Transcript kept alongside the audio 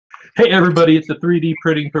Hey everybody, it's the 3D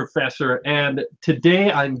Printing Professor, and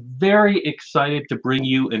today I'm very excited to bring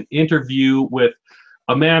you an interview with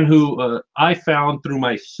a man who I found through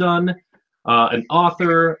my son, an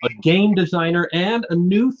author, a game designer, and a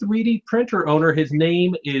new 3D printer owner. His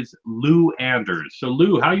name is Lou Anders. So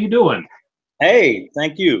Lou, how you doing? Hey,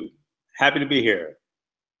 thank you. Happy to be here.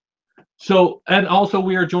 So, and also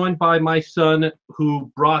we are joined by my son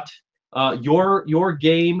who brought your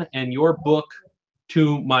game and your book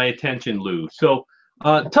to my attention, Lou. So,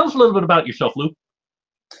 tell us a little bit about yourself, Lou.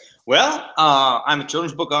 Well, I'm a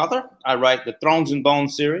children's book author. I write the Thrones and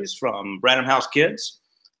Bones series from Random House Kids.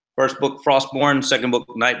 First book, Frostborn. Second book,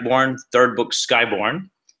 Nightborn. Third book, Skyborn.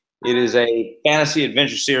 It is a fantasy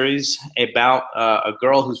adventure series about a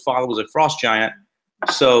girl whose father was a frost giant.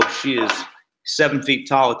 So she is 7 feet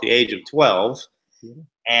tall at the age of 12,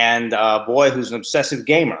 and a boy who's an obsessive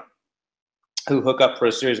gamer who hook up for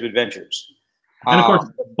a series of adventures. And of course,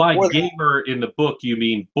 by gamer in the book, you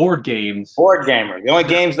mean board games. Board gamer. The only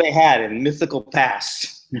games they had in mythical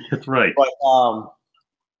past. That's right. But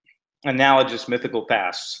analogous mythical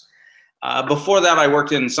pasts. Before that, I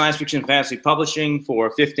worked in science fiction fantasy publishing for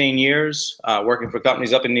 15 years, working for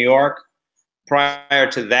companies up in New York. Prior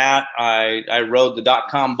to that, I rode the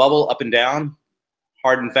dot-com bubble up and down,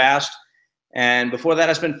 hard and fast. And before that,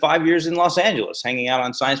 I spent 5 years in Los Angeles, hanging out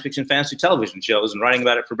on science fiction fantasy television shows and writing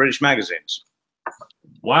about it for British magazines.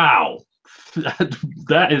 Wow.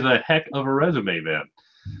 That is a heck of a resume, man.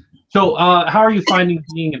 So how are you finding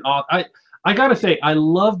being an author? I gotta say, I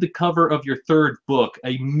love the cover of your third book.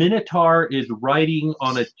 A Minotaur is riding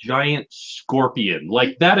on a giant scorpion.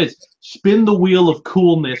 Like, that is spin the wheel of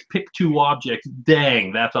coolness, pick two objects.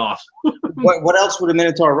 Dang, that's awesome. What else would a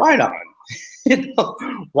Minotaur ride on? You know,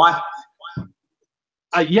 why?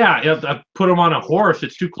 Yeah, I put him on a horse.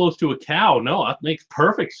 It's too close to a cow. No, that makes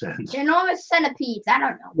perfect sense. Enormous centipedes. I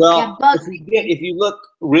don't know. Well, if you look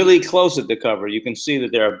really close at the cover, you can see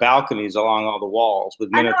that there are balconies along all the walls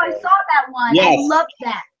with Minotaurs. I know, I saw that one. Yes. I loved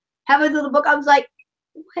that. Halfway through the book, I was like,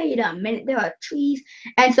 wait a minute, there are trees.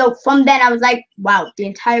 And so from then, I was like, wow, the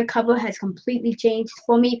entire cover has completely changed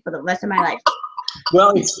for me for the rest of my life.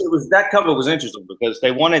 Well, that cover was interesting because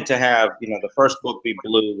they wanted to have, the first book be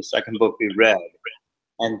blue, the second book be red.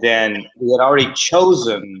 And then we had already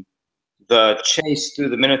chosen the chase through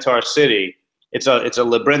the Minotaur city. It's a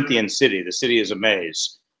labyrinthian city. The city is a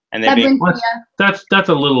maze, and that's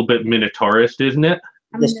a little bit Minotaurist, isn't it?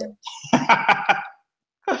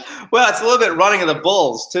 Well, it's a little bit Running of the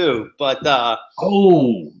Bulls too. But yeah.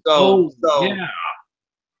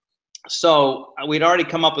 So we'd already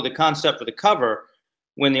come up with a concept for the cover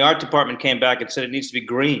when the art department came back and said it needs to be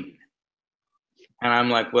green. And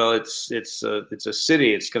I'm like, well, it's a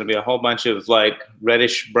city. It's going to be a whole bunch of like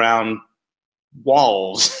reddish brown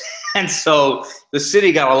walls. And so the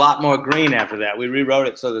city got a lot more green after that. We rewrote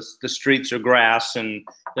it so the streets are grass and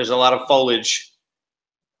there's a lot of foliage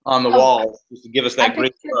on the walls just to give us that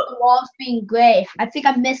green look. The walls being gray. I think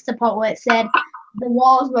I missed the part where it said the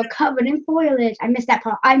walls were covered in foliage. I missed that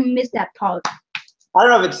part. I don't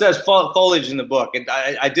know if it says foliage in the book.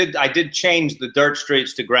 I did change the dirt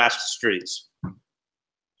streets to grass streets.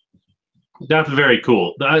 That's very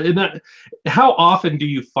cool. How often do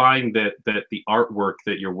you find that the artwork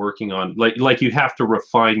that you're working on, like you have to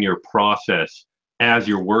refine your process as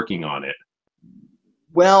you're working on it?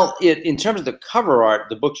 Well, in terms of the cover art,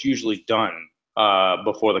 the book's usually done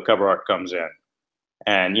before the cover art comes in.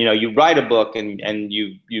 And you write a book and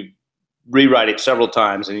you rewrite it several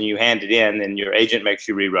times and you hand it in, and your agent makes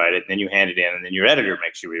you rewrite it, and then you hand it in, and then your editor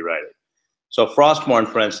makes you rewrite it. So Frostborn,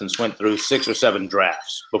 for instance, went through 6 or 7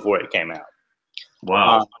 drafts before it came out.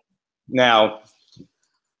 Wow. Now,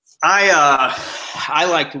 I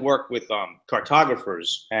like to work with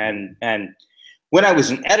cartographers, and when I was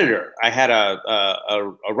an editor, I had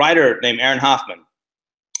a writer named Erin Hoffman,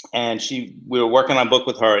 and we were working on a book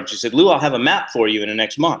with her, and she said, Lou, I'll have a map for you in the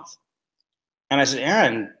next month. And I said,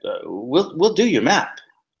 Erin, we'll do your map.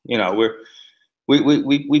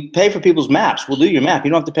 We pay for people's maps. We'll do your map.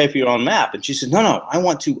 You don't have to pay for your own map. And she said, no, I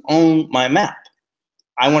want to own my map.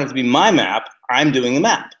 I want it to be my map. I'm doing the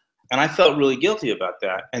map. And I felt really guilty about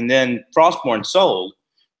that. And then Frostborn sold,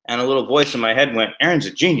 and a little voice in my head went, Erin's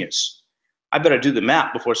a genius. I better do the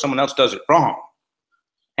map before someone else does it wrong.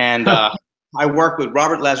 And I work with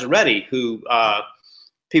Robert Lazzaretti, who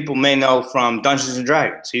people may know from Dungeons and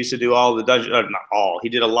Dragons. He used to do all the not all. He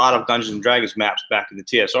did a lot of Dungeons and Dragons maps back in the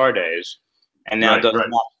TSR days. And now does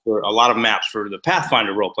a lot of maps for the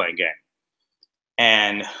Pathfinder role-playing game.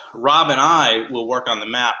 And Rob and I will work on the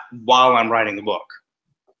map while I'm writing the book.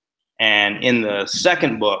 And in the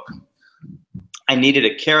second book, I needed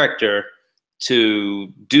a character to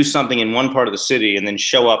do something in one part of the city and then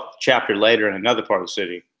show up a chapter later in another part of the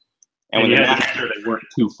city. And when you had to make sure they weren't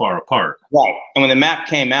too far apart. Right. And when the map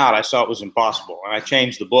came out, I saw it was impossible, and I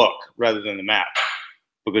changed the book rather than the map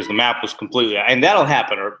because the map was completely. And that'll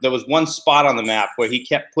happen. Or there was one spot on the map where he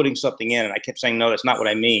kept putting something in, and I kept saying, "No, that's not what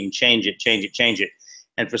I mean. Change it, change it, change it."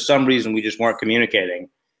 And for some reason, we just weren't communicating.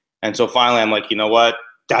 And so finally, I'm like, you know what?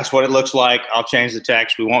 That's what it looks like. I'll change the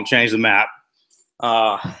text. We won't change the map.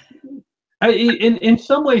 In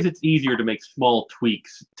some ways, it's easier to make small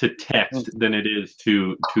tweaks to text than it is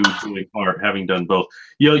to doing art, having done both.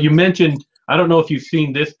 You mentioned, I don't know if you've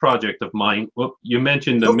seen this project of mine. Well, you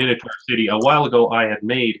mentioned the Minotaur City. A while ago, I had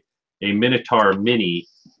made a Minotaur Mini.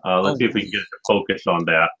 Let's see if we can get the focus on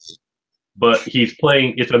that. But he's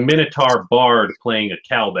playing, it's a Minotaur bard playing a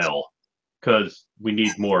cowbell because we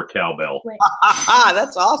need more cowbell.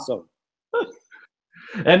 That's awesome.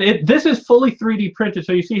 And this is fully 3D printed,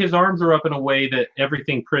 so you see his arms are up in a way that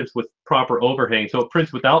everything prints with proper overhang. So it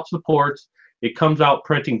prints without supports. It comes out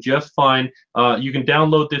printing just fine. You can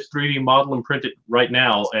download this 3D model and print it right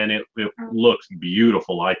now, and it looks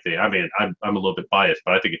beautiful, I think. I mean, I'm a little bit biased,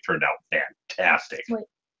 but I think it turned out fantastic. Wait,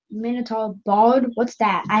 Minotaur Bard? What's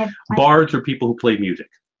that? Bards are people who play music.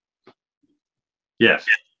 Yes.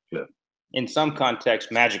 Good. In some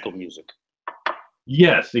context, magical music.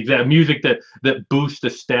 Yes, exactly. Music that boosts the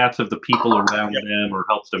stats of the people around them or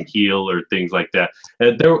helps them heal or things like that.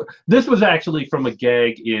 This was actually from a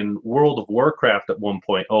gag in World of Warcraft at one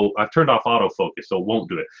point. Oh, I've turned off autofocus, so it won't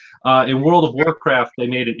do it. In World of Warcraft, they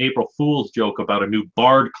made an April Fool's joke about a new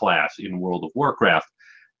bard class in World of Warcraft.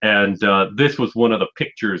 And this was one of the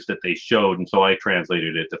pictures that they showed, and so I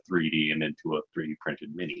translated it to 3D and into a 3D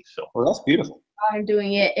printed mini. So, well, that's beautiful. I'm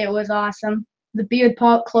doing it. It was awesome. The beard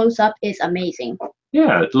part close up is amazing.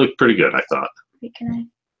 Yeah, it looked pretty good, I thought. Wait, can I see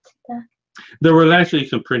that? There were actually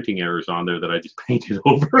some printing errors on there that I just painted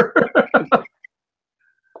over.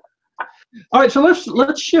 All right, so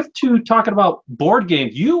let's shift to talking about board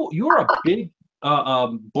games. You're a big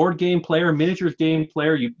board game player, miniatures game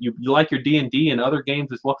player. You like your D&D and other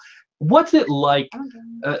games as well. What's it like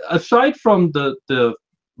aside from the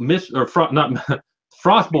Frostborn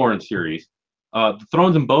series? The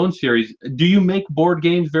Thrones and Bones series. Do you make board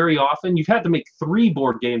games very often? You've had to make 3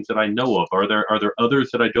 board games that I know of. Are there others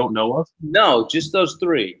that I don't know of? No, just those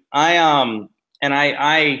 3. I'm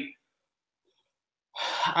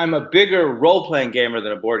a bigger role-playing gamer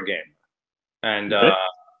than a board gamer,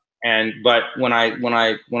 but when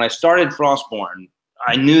I started Frostborn,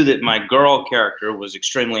 I knew that my girl character was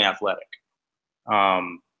extremely athletic.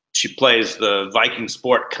 She plays the Viking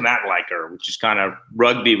sport Knattleiker, which is kind of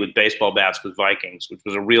rugby with baseball bats with Vikings, which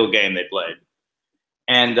was a real game they played.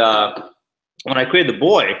 And when I created the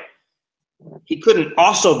boy, he couldn't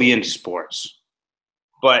also be into sports,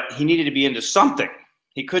 but he needed to be into something.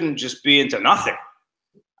 He couldn't just be into nothing.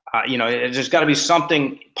 There's got to be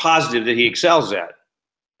something positive that he excels at.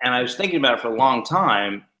 And I was thinking about it for a long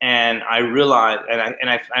time, and I realized, and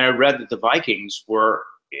I read that the Vikings were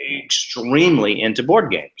extremely into board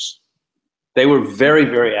games. They were very,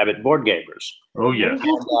 very avid board gamers. Oh yes. And,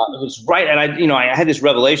 it was right, and I had this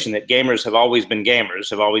revelation that gamers have always been gamers,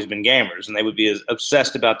 and they would be as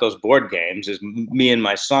obsessed about those board games as me and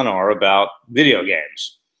my son are about video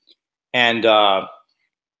games. And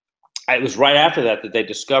it was right after that they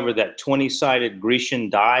discovered that 20-sided Grecian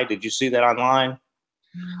die. Did you see that online?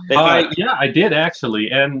 Yeah, I did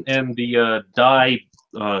actually, and the die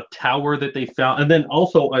tower that they found, and then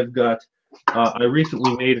also I've got. I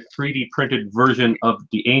recently made a 3D printed version of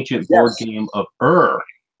the ancient board game of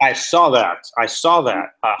I saw that.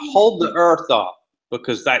 Hold the thought,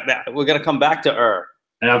 because that we're going to come back to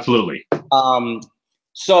Absolutely.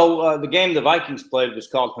 So the game the Vikings played was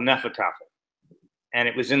called Hnefatafl, and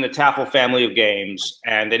it was in the Tafel family of games,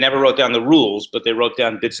 and they never wrote down the rules, but they wrote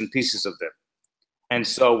down bits and pieces of them. And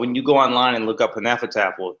so when you go online and look up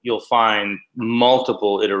Hnefatafl, you'll find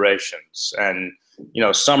multiple iterations. And,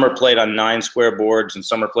 some are played on 9 square boards, and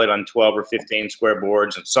some are played on 12 or 15 square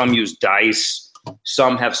boards, and some use dice.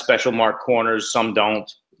 Some have special marked corners, some don't.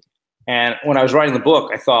 And when I was writing the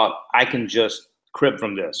book, I thought, I can just crib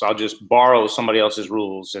from this. I'll just borrow somebody else's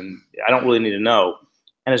rules, and I don't really need to know.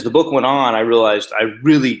 And as the book went on, I realized I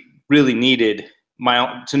really, really needed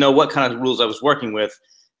to know what kind of rules I was working with.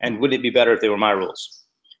 And would it be better if they were my rules?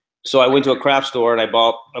 So I went to a craft store and I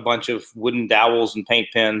bought a bunch of wooden dowels and paint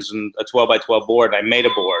pens and a 12 by 12 board. I made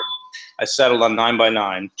a board. I settled on 9 by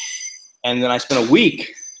 9. And then I spent a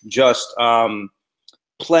week just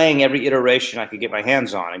playing every iteration I could get my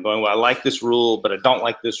hands on and going, well, I like this rule, but I don't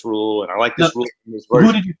like this rule, and I like this rule in this version.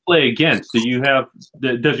 Who did you play against? Do you have?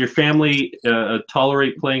 Does your family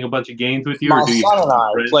tolerate playing a bunch of games with you? My or do you son and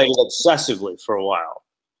I played it obsessively for a while,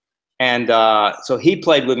 and so he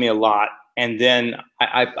played with me a lot. And then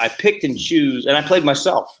I picked and choose, and I played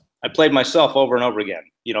myself. I played myself over and over again.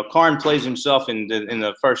 You know, Karn plays himself in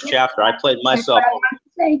the first chapter. I played myself.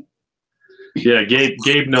 Yeah,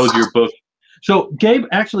 Gabe knows your book. So, Gabe,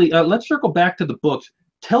 actually, let's circle back to the books.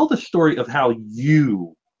 Tell the story of how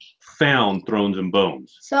you found Thrones and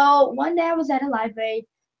Bones. So, one day I was at a library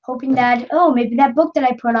hoping that, oh, maybe that book that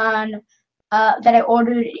I put on, that I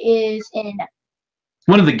ordered is in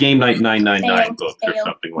one of the Game Night 999 books or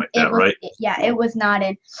something like that, right? Yeah, it was not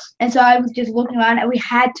in. And so I was just looking around, and we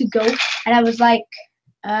had to go. And I was like,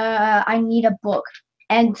 I need a book.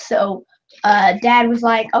 And so Dad was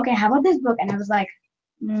like, okay, how about this book? And I was like,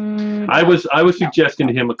 I was suggesting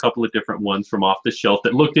to him a couple of different ones from off the shelf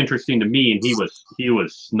that looked interesting to me, and he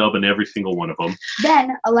was snubbing every single one of them.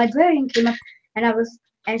 Then a librarian came up, and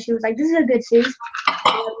she was like, "This is a good series." And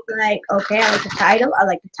I was like, "Okay, I like the title. I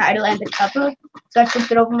like the title and the cover." So I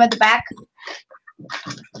flipped it open at the back.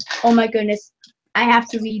 Oh my goodness, I have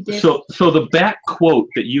to read this. So the back quote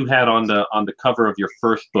that you had on the cover of your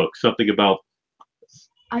first book, something about.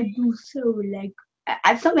 I do so like.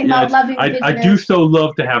 Something about loving visitors. I do so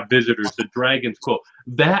love to have visitors. The dragon's quote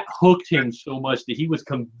that hooked him so much that he was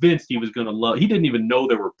convinced he was going to love. He didn't even know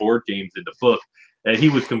there were board games in the book, and he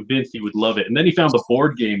was convinced he would love it. And then he found the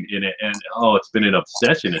board game in it, and oh, it's been an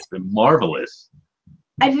obsession. It's been marvelous.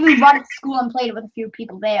 I've even brought it to school and played it with a few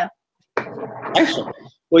people there. Excellent.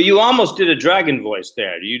 Well, you almost did a dragon voice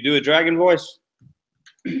there. Do you do a dragon voice?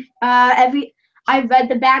 I read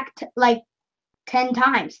the back like 10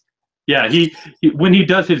 times. Yeah, he when he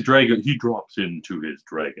does his dragon, he drops into his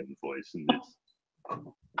dragon voice, and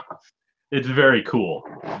it's very cool,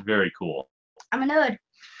 very cool. I'm a nerd.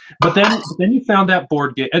 But then you found that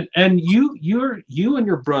board game, and you and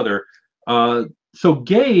your brother. So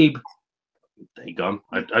Gabe, dang gum,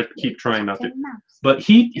 I keep trying not to, but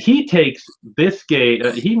he takes this game.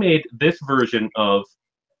 He made this version of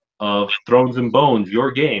Thrones and Bones,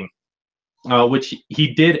 your game. Which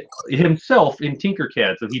he did himself in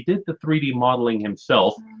Tinkercad. So he did the 3D modeling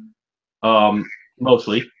himself,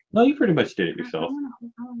 mostly. No, you pretty much did it yourself.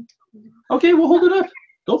 Okay, well, hold it up.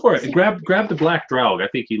 Go for it. Grab the black Draug. I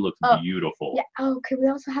think he looks beautiful. Yeah. Oh, can we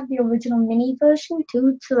also have the original mini version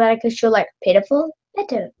too, so that I can show like pitiful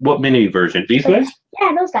better? What mini version? These guys?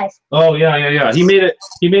 Yeah, those guys. Oh yeah. He made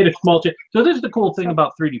a small change. So this is the cool thing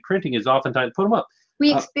about 3D printing is oftentimes put them up.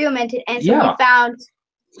 We experimented, and so we found.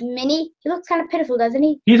 Mini, he looks kind of pitiful, doesn't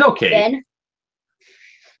he? He's okay. Then,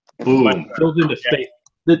 boom, fills into space.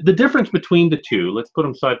 The difference between the two, let's put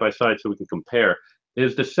them side by side so we can compare,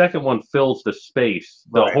 is the second one fills the space,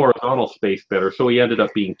 the horizontal space better, so he ended up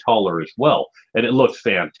being taller as well, and it looks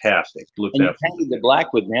fantastic. And you painted the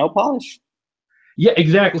black with nail polish? Yeah,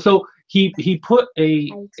 exactly. So he put a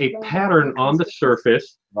pattern on the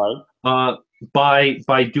surface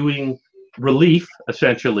by doing relief,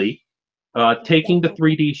 essentially. Taking the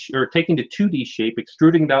 3D or taking the 2D shape,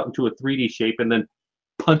 extruding it out into a 3D shape, and then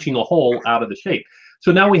punching a hole out of the shape.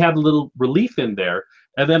 So now we have a little relief in there,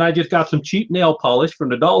 and then I just got some cheap nail polish from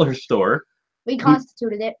the dollar store. We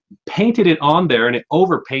constituted it. Painted it on there, and it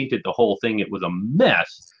overpainted the whole thing. It was a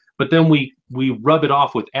mess. But then we rub it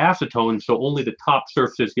off with acetone, so only the top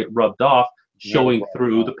surfaces get rubbed off, showing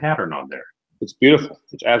through the pattern on there. It's beautiful.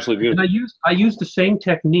 It's absolutely beautiful. And I used the same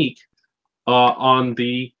technique on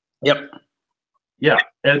the. Yep. Yeah,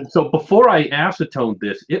 and so before I acetoned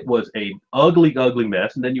this, it was a ugly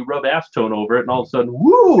mess, and then you rub acetone over it, and all of a sudden,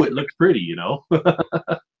 woo! It looks pretty, you know.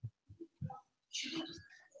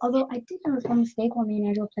 Although I did notice one mistake while me and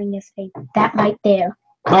Andrew were playing yesterday. That right there.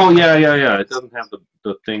 Oh yeah. It doesn't have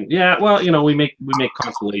the thing. Yeah, well, you know, we make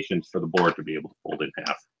constellations for the board to be able to fold in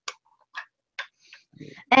half.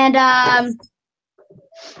 And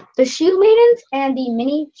the Shield Maidens and the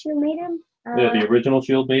mini Shield Maiden. The original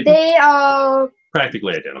Shield Maiden? They are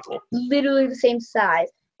practically identical. Literally the same size.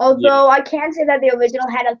 Although I can say that the original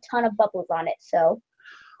had a ton of bubbles on it, so.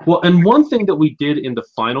 Well, and one thing that we did in the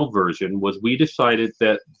final version was we decided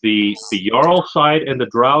that the Jarl side and the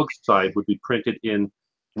Draug side would be printed in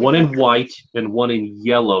one in white and one in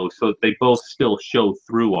yellow, so that they both still show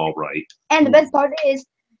through all right. And the best part is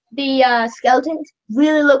the skeletons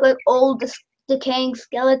really look like old decaying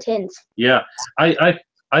skeletons. Yeah,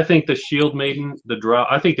 I think the Shield Maiden, the Draug,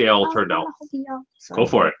 I think they all turned out. Go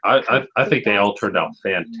for it. I think they all turned out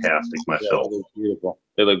fantastic myself. Yeah, they look beautiful.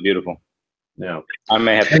 They look beautiful. Yeah. I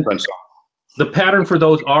may have to print some. The pattern for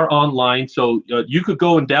those are online, so you could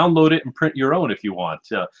go and download it and print your own if you want.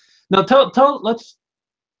 Now, tell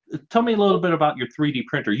me a little bit about your 3D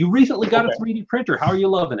printer. You recently got a 3D printer. How are you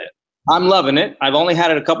loving it? I'm loving it. I've only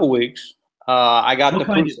had it a couple weeks. I got What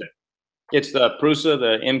kind is it? It's the Prusa,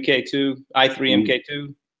 the MK2, i3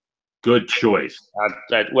 MK2. Good choice. I'm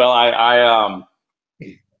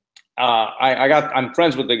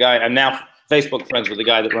friends with the guy. I'm now Facebook friends with the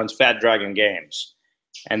guy that runs Fat Dragon Games,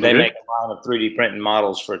 and they make a line of 3D printing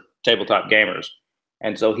models for tabletop gamers.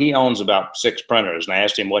 And so he owns about 6 printers, and I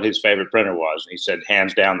asked him what his favorite printer was, and he said,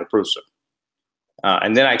 hands down, the Prusa.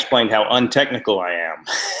 And then I explained how untechnical I am,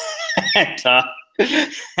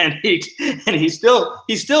 and he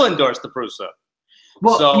still endorsed the Prusa.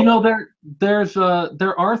 Well, so, you know, there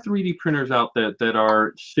are 3D printers out there that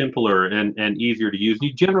are simpler and easier to use.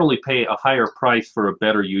 You generally pay a higher price for a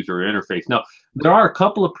better user interface. Now, there are a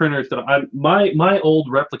couple of printers that my old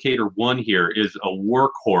Replicator 1 here is a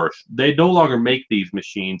workhorse. They no longer make these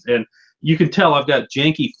machines, and you can tell I've got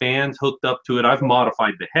janky fans hooked up to it. I've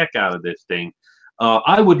modified the heck out of this thing.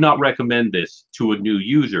 I would not recommend this to a new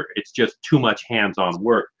user. It's just too much hands-on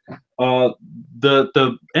work.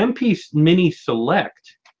 The MP Mini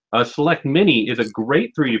Select Mini is a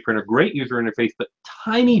great 3D printer, great user interface, but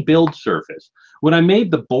tiny build surface. When I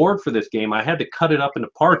made the board for this game, I had to cut it up into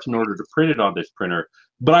parts in order to print it on this printer,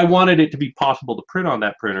 but I wanted it to be possible to print on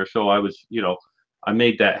that printer, so I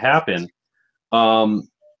made that happen.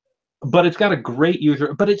 But it's got a great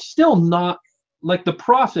user, but it's still not, like, the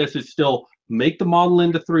process is still make the model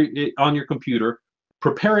into on your computer,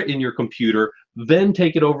 prepare it in your computer, then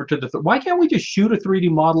take it over to why can't we just shoot a 3D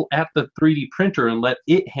model at the 3D printer and let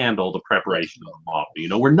it handle the preparation of the model? You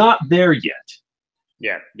know, we're not there yet.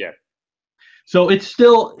 Yeah. So it's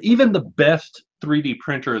still, even the best 3D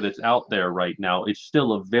printer that's out there right now, it's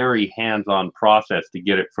still a very hands-on process to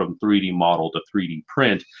get it from 3D model to 3D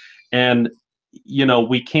print. And, you know,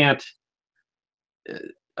 we can't,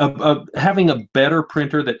 having a better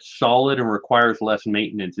printer that's solid and requires less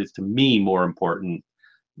maintenance is, to me, more important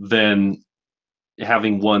than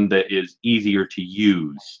having one that is easier to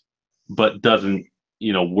use but doesn't,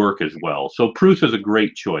 work as well. So Prusa is a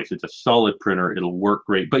great choice. It's a solid printer. It'll work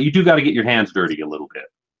great, but you do got to get your hands dirty a little bit.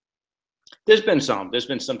 There's been some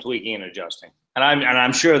tweaking and adjusting, and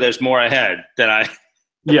I'm sure there's more ahead that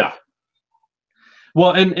Yeah.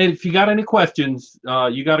 Well, and if you got any questions,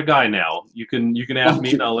 you got a guy now. You can ask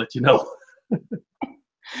me and I'll let you know.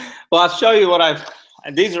 Well, I'll show you what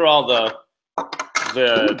these are all the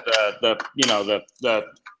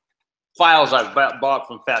files I've bought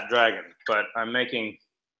from Fat Dragon, but I'm making.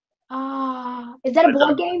 Is that a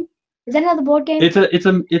board game? Is that another board game? It's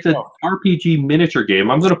an RPG miniature game.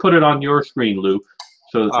 I'm going to put it on your screen, Lou,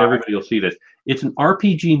 so that everybody will see this. It's an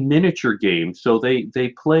RPG miniature game. So they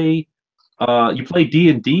play. You play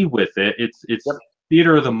D&D with it. It's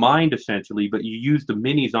theater of the mind, essentially, but you use the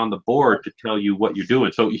minis on the board to tell you what you're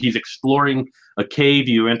doing. So he's exploring a cave.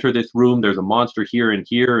 You enter this room. There's a monster here, and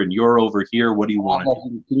you're over here. What do you want to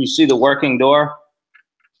do? Can you see the working door?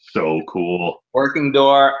 So cool. Working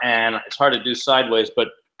door, and it's hard to do sideways, but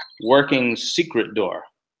working secret door.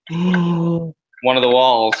 One of the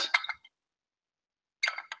walls.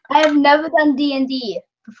 I have never done D&D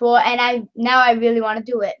before, and now I really want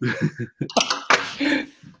to do it.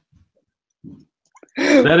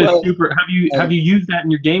 That is super. Have you used that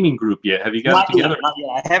in your gaming group yet? Have you got it together? Not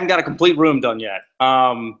yet. I haven't got a complete room done yet.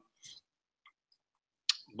 But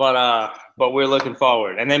we're looking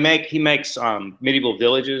forward. And he makes medieval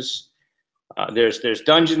villages. There's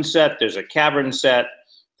dungeon set. There's a cavern set.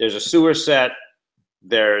 There's a sewer set.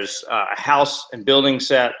 There's a house and building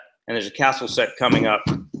set, and there's a castle set coming up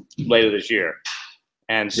later this year.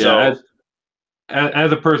 And so,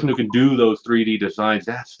 as a person who can do those 3D designs,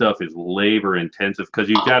 that stuff is labor intensive because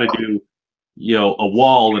you've got to do, a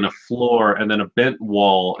wall and a floor and then a bent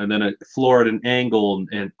wall and then a floor at an angle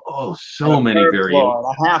and so many variations. And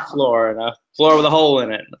a half floor and a floor with a hole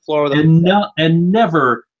in it. And a floor with and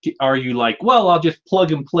never are you like, well, I'll just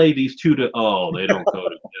plug and play these two they don't go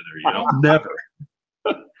together. Never.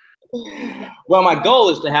 Well, my goal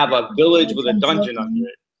is to have a village with a dungeon under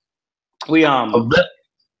it.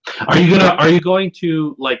 Are you going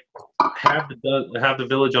to like have the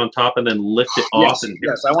village on top and then lift it off?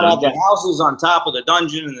 Yes. I want to have the houses on top of the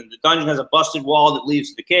dungeon, and then the dungeon has a busted wall that leads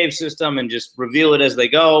to the cave system, and just reveal it as they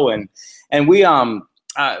go. And we right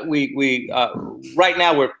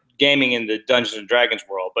now we're gaming in the Dungeons and Dragons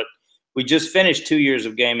world, but we just finished 2 years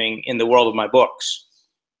of gaming in the world of my books.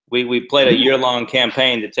 We played a year-long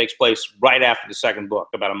campaign that takes place right after the second book,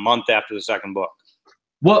 about a month after the second book.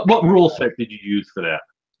 What rule set did you use for that?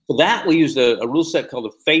 For that, we used a rule set called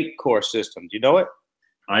the Fate Core system. Do you know it?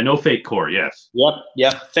 I know Fate Core, yes.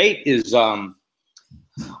 Yep. Fate is,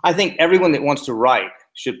 I think everyone that wants to write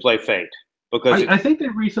should play Fate. Because I think they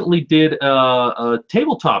recently did a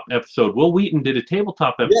tabletop episode. Will Wheaton did a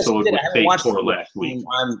tabletop episode with Fate Core last week.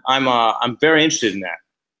 I'm very interested in that.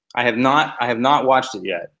 I have not watched it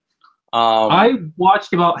yet. I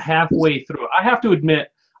watched about halfway through. I have to admit,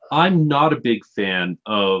 I'm not a big fan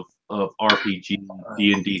of RPG,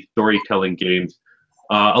 D&D storytelling games.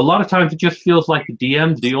 A lot of times it just feels like the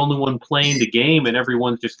DM's the only one playing the game and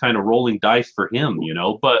everyone's just kind of rolling dice for him, you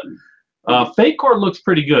know. But Fate Core looks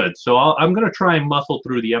pretty good, so I'm going to try and muscle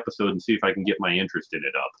through the episode and see if I can get my interest in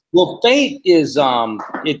it up. Well, Fate is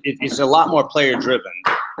it's a lot more player driven.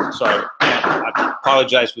 Sorry, I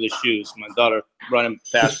apologize for the shoes. My daughter running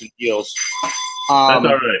past in heels. That's all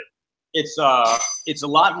right. It's a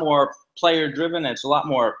lot more player driven. And it's a lot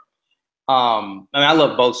more. I mean, I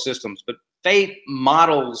love both systems, but Fate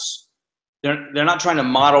models. They're not trying to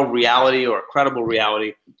model reality or credible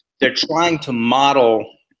reality. They're trying to model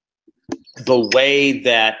the way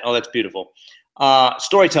that that's beautiful.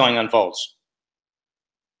 Storytelling unfolds.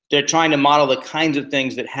 They're trying to model the kinds of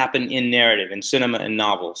things that happen in narrative, in cinema and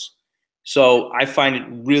novels. So I find it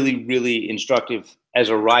really, really instructive as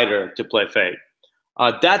a writer to play Fate.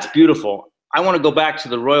 That's beautiful. I want to go back to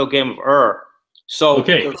the Royal Game of Ur. So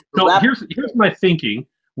okay, so here's my thinking.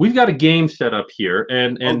 We've got a game set up here,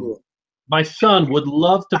 and my son would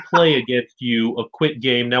love to play against you a quick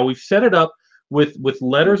game. Now we've set it up with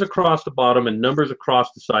letters across the bottom and numbers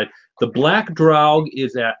across the side. The Black Draug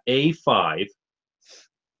is at A5.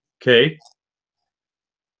 Okay.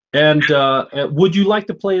 And would you like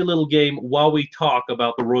to play a little game while we talk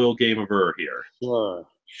about the Royal Game of Ur here?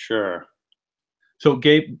 Sure. So,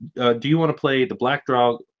 Gabe, do you want to play the Black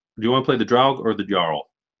Draug? Do you want to play the Draug or the Jarl?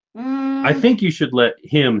 I think you should let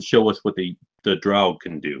him show us what the Draug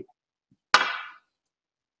can do.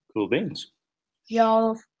 Cool beans.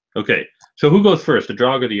 Jarl. Okay, so who goes first, the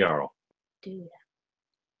Draug or the Jarl? Dude,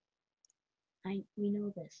 we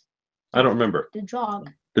know this. I don't remember. The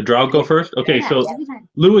Draug. The Draug go first? Okay, Yeah, so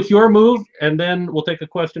Lou, it's your move, and then we'll take a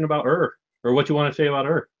question about Ur, or what you want to say about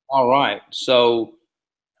Ur. All right, so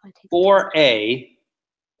 4A,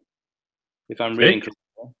 if I'm reading correctly.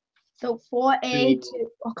 So 4A to,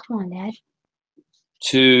 oh, come on, Dad.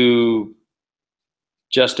 To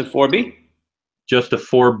just a 4B? Just a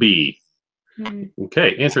 4B.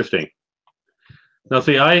 Okay, interesting. Now,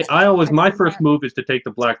 see, I always, my first move is to take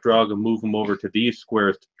the Black Draug and move them over to these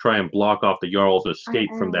squares to try and block off the Jarl's escape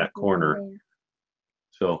from that corner.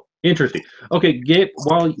 So, interesting. Okay, Gabe,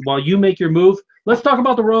 while you make your move, let's talk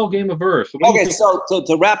about the Royal Game of Ur. So so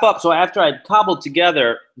to wrap up, so after I cobbled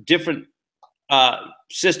together different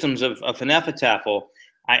systems of Fnefetaffel,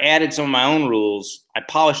 I added some of my own rules. I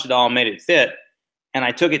polished it all, made it fit, and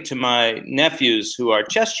I took it to my nephews who are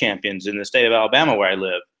chess champions in the state of Alabama where I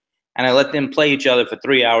live. And I let them play each other for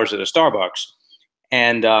 3 hours at a Starbucks.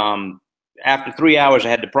 And after 3 hours, I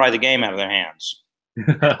had to pry the game out of their hands.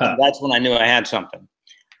 That's when I knew I had something.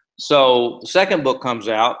 So the second book comes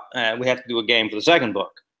out. We have to do a game for the second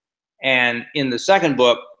book. And in the second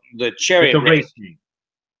book, the chariot racing.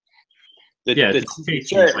 The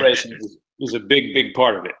chariot racing is a big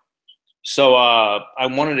part of it. So I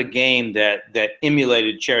wanted a game that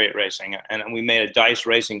emulated chariot racing. And we made a dice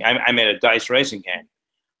racing. I made a dice racing game.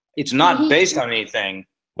 It's not based on anything,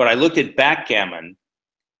 but I looked at backgammon,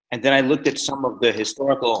 and then I looked at some of the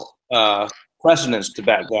historical precedents to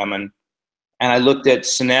backgammon, and I looked at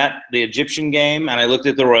Senet, the Egyptian game, and I looked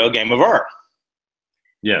at the Royal Game of Ur.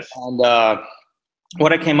 Yes. And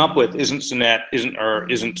what I came up with isn't Senet, isn't Ur,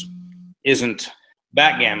 isn't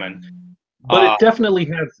backgammon. But it definitely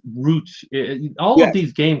has roots. All of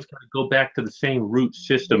these games kind of go back to the same root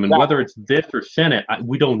system, and whether it's this or Senet,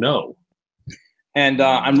 we don't know. And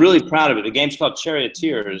I'm really proud of it. The game's called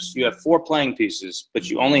Charioteers. You have 4 playing pieces, but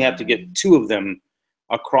you only have to get 2 of them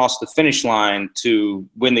across the finish line to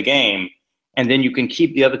win the game. And then you can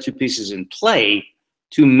keep the other 2 pieces in play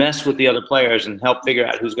to mess with the other players and help figure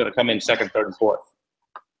out who's going to come in second, third, and fourth.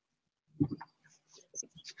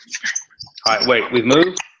 All right, wait, we've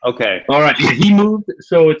moved? Okay. All right, he moved,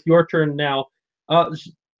 so it's your turn now.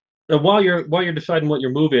 While you're deciding what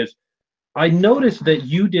your move is, I noticed that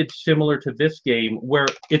you did similar to this game, where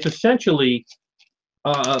it's essentially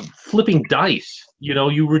flipping dice. You know,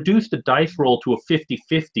 you reduce the dice roll to a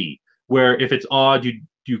 50-50, where if it's odd,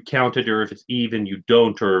 you count it, or if it's even, you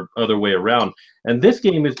don't, or other way around. And this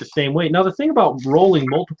game is the same way. Now, the thing about rolling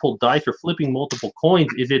multiple dice or flipping multiple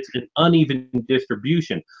coins is it's an uneven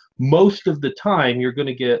distribution. Most of the time, you're going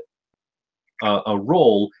to get a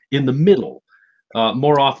roll in the middle.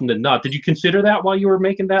 more often than not. Did you consider that while you were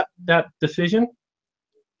making that decision?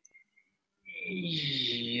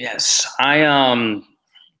 Yes, I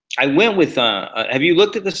went with. Have you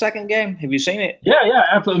looked at the second game? Have you seen it? Yeah,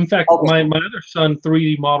 absolutely. In fact, Okay. my other son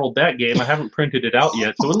 3D modeled that game. I haven't printed it out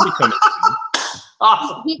yet, so it'll be coming soon.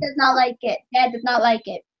 Awesome. He does not like it. Dad does not like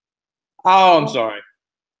it. Oh, I'm sorry.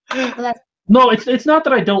 Well, that's, No, it's not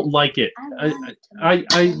that I don't like it. I want to.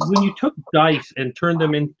 I when you took dice and turned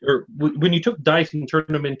them in, or when you took dice and turned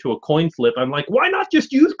them into a coin flip, I'm like, why not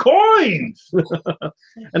just use coins?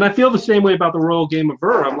 And I feel the same way about the Royal Game of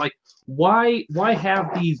Ur. I'm like, why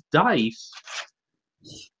have these dice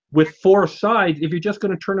with 4 sides if you're just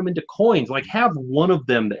going to turn them into coins? Like, have one of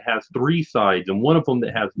them that has 3 sides and one of them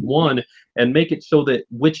that has 1, and make it so that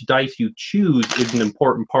which dice you choose is an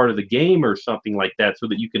important part of the game or something like that, so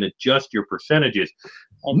that you can adjust your percentages.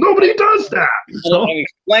 Nobody does that. So, And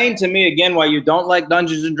explain to me again why you don't like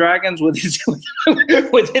Dungeons and Dragons with its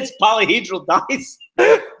with its polyhedral dice.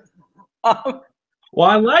 well,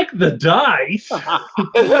 I like the dice.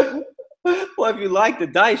 Well, if you like the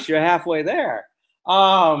dice, you're halfway there.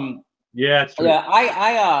 Yeah, it's true. Yeah,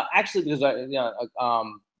 I actually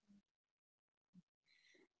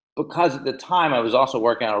because at the time I was also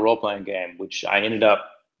working on a role-playing game, which I ended up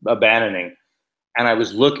abandoning, and I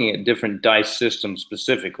was looking at different dice systems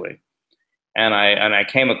specifically, and I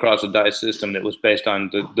came across a dice system that was based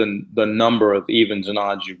on the number of evens and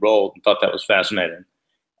odds you rolled, and thought that was fascinating,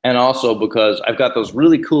 and also because I've got those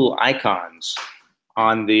really cool icons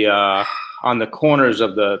on the corners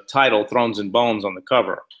of the title, Thrones and Bones, on the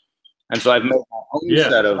cover. And so I've made my own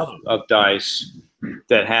set of dice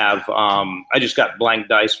that have, I just got blank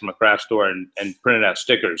dice from a craft store and printed out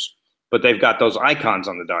stickers, but they've got those icons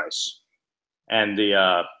on the dice. And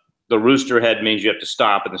the rooster head means you have to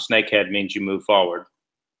stop, and the snake head means you move forward.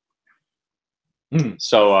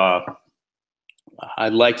 So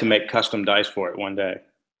I'd like to make custom dice for it one day.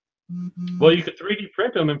 Well, you could 3D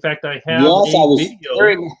print them. In fact, I have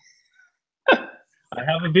I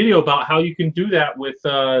have a video about how you can do that with.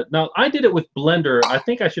 Now, I did it with Blender. I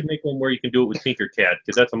think I should make one where you can do it with Tinkercad,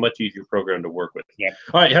 because that's a much easier program to work with. Yeah.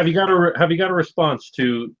 All right. Have you got a response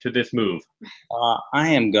to this move? I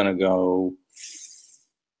am gonna go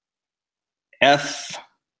F1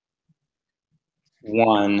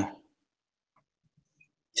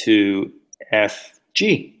 to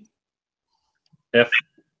FG. F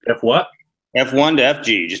what? F1 to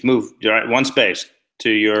FG. Just move one space to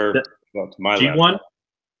your to my G1? left.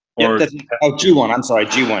 Or yep, G1. I'm sorry,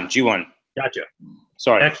 G1. Gotcha.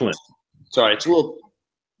 Sorry. Excellent. Sorry, it's a little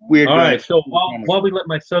weird. All right. So while we let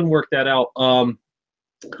my son work that out,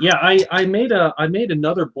 yeah, I made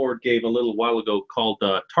another board game a little while ago called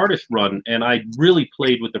TARDIS Run, and I really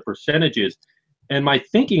played with the percentages. And my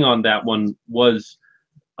thinking on that one was,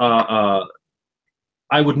 I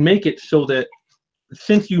would make it so that,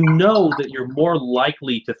 since you know that you're more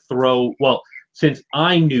likely to throw, well, since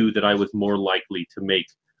I knew that I was more likely to make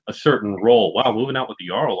a certain roll. Wow, moving out with the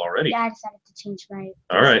Jarl already. Yeah, I decided to change my.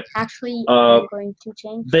 All right. Actually, I'm going to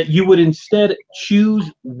change. That you would instead choose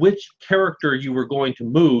which character you were going to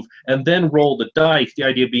move, and then roll the dice. The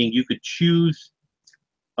idea being you could choose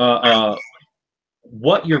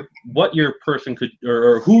what your person could,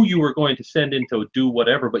 or who you were going to send in to do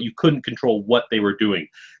whatever, but you couldn't control what they were doing.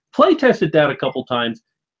 Play tested that a couple times.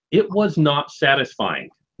 It was not satisfying.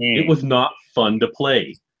 It was not fun to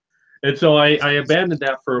play. And so I abandoned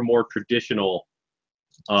that for a more traditional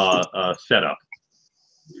setup.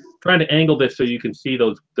 Trying to angle this so you can see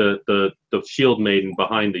the shield maiden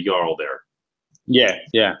behind the Jarl there.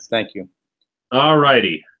 Yeah, thank you. All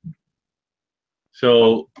righty.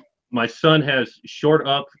 So my son has short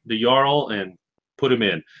up the Jarl and put him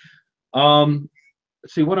in.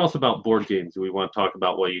 Let's see, what else about board games do we want to talk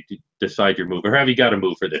about while you decide your move? Or have you got a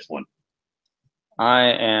move for this one?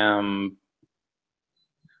 I am...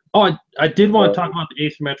 Oh, I did want to talk about the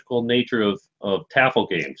asymmetrical nature of Tafel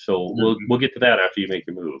games. So we'll get to that after you make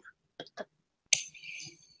your move.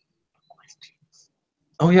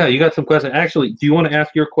 Oh, yeah, you got some questions. Actually, do you want to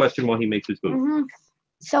ask your question while he makes his move?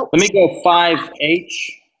 So let me go 5H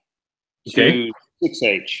to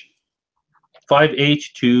 6H.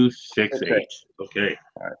 5H to 6H. Okay.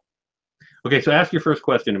 All right. Okay, so ask your first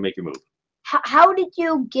question and make your move. How did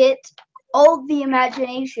you get all the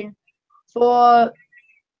imagination for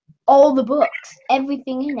all the books,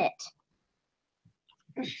 everything in it?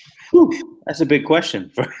 Whew, that's a big question.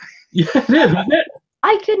 Yeah, it is, isn't it?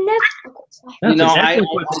 I could never. That's an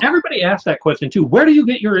excellent question. Everybody asks that question too. Where do you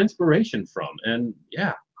get your inspiration from? And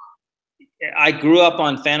yeah. I grew up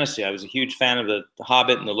on fantasy. I was a huge fan of the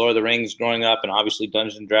Hobbit and the Lord of the Rings growing up, and obviously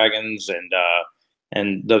Dungeons and Dragons, and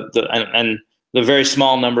the very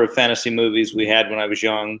small number of fantasy movies we had when I was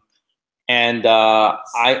young. And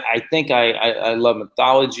I think I love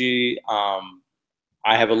mythology.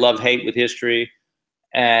 I have a love-hate with history,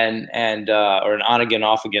 and or an on-again,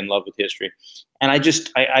 off-again love with history. And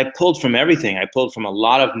I pulled from everything. I pulled from a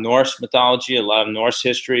lot of Norse mythology, a lot of Norse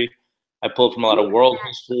history. I pulled from a lot of world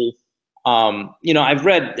history. You know, I've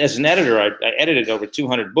read, as an editor, I edited over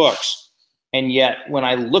 200 books. And yet, when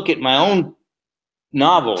I look at my own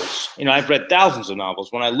novels, you know, I've read thousands of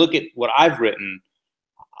novels. When I look at what I've written,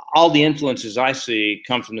 all the influences I see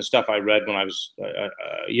come from the stuff I read when I was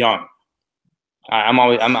young. I'm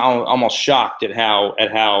almost shocked at how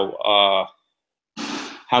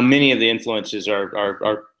many of the influences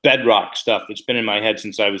are bedrock stuff that's been in my head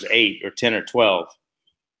since I was 8 or 10 or 12.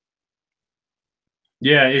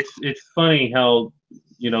 Yeah, it's funny how,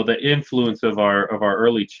 you know, the influence of our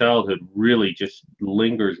early childhood really just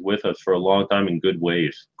lingers with us for a long time in good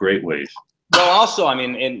ways, great ways. Well, also, I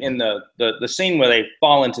mean, in the scene where they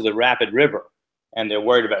fall into the rapid river and they're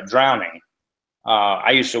worried about drowning, I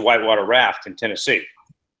used to whitewater raft in Tennessee,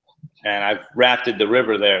 and I've rafted the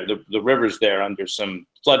river there, the rivers there under some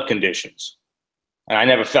flood conditions. And I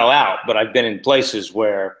never fell out, but I've been in places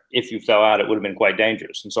where if you fell out, it would have been quite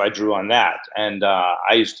dangerous. And so I drew on that. And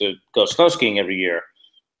I used to go snow skiing every year.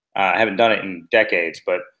 I haven't done it in decades,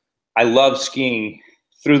 but I love skiing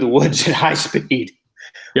through the woods at high speed.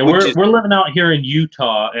 Yeah, we're living out here in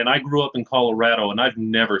Utah, and I grew up in Colorado, and I've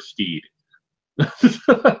never skied.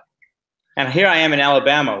 And here I am in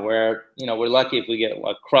Alabama, where, you know, we're lucky if we get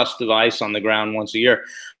a crust of ice on the ground once a year.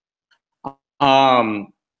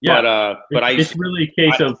 Yeah, but it's really a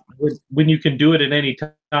case of when you can do it at any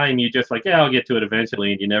time, you just like, yeah, I'll get to it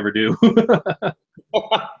eventually, and you never do.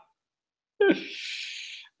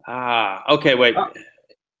 Okay, wait.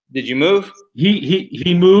 Did you move?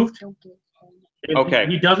 He moved. Okay.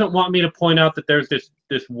 He doesn't want me to point out that there's this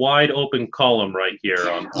wide open column right here.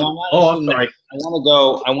 I'm sorry.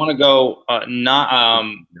 I want to go.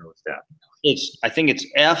 No, it's that. I think it's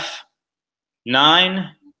F9.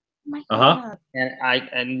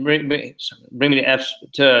 And bring me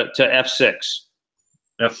to F6.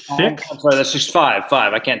 F6. I'm sorry, that's just 5.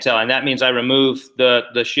 I can't tell, and that means I remove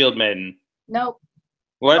the Shield Maiden. Nope.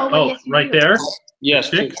 What? Oh, yes, right there.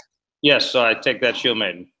 Yes. Yes. So I take that Shield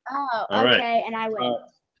Maiden. Oh, all okay, right. and I win.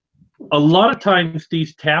 A lot of times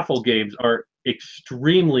these Taffel games are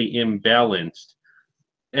extremely imbalanced,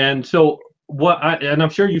 and so and I'm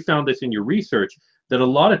sure you found this in your research, that a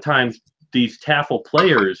lot of times these Taffel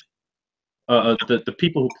players, the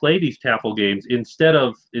people who play these Taffel games, instead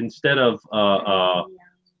of I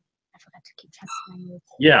forgot to keep track of my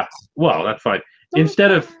notes. yeah, well, that's fine.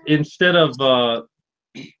 Instead of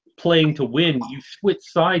playing to win, you switch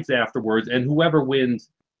sides afterwards, and whoever wins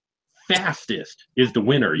fastest is the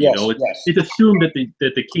winner. You know, it's assumed that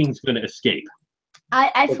the king's going to escape.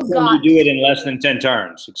 I forgot. You do it in less than 10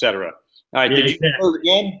 turns, etc. All right. Yeah, did you move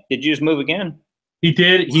again? Did you just move again? He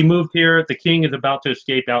did. He moved here. The king is about to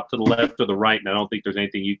escape out to the left or the right, and I don't think there's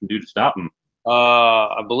anything you can do to stop him.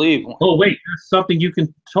 I believe. Oh wait, there's something you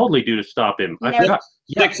can totally do to stop him. I forgot.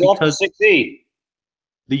 Yeah, because 6E.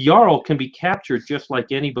 the Jarl can be captured just like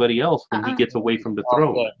anybody else when he gets away from the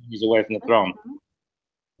throne. He's away from the throne.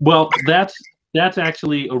 Well, that's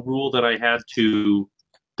actually a rule that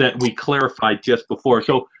that we clarified just before.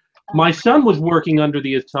 So my son was working under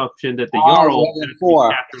the assumption that the Jarl had to be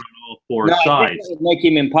captured on all 4 sides. I think it would make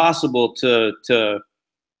him impossible to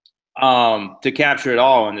capture it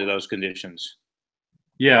all under those conditions.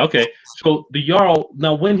 Yeah. Okay. So the Jarl,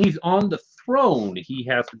 now when he's on the throne, he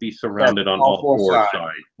has to be surrounded on all 4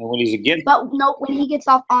 sides. And when he's against, But no, when he gets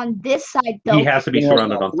off on this side, though, he has to be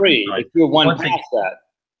surrounded on 3 sides. If you're one past that.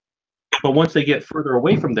 But once they get further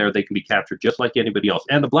away from there, they can be captured just like anybody else.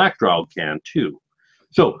 And the Black Drow can too.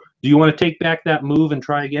 So do you want to take back that move and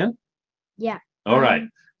try again? Yeah. All right.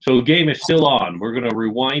 So the game is still on. We're going to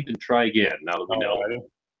rewind and try again now that we know.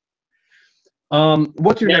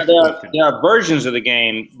 What's your next question? There are versions of the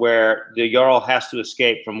game where the Jarl has to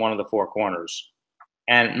escape from one of the 4 corners.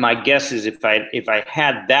 And my guess is if I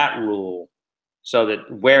had that rule so that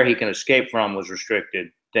where he can escape from was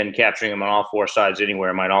restricted, then capturing him on all 4 sides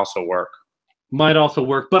anywhere might also work. Might also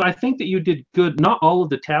work, but I think that you did good. Not all of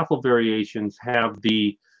the Taffel variations have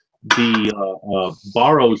the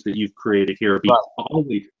borrows that you've created here be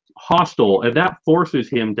always hostile, and that forces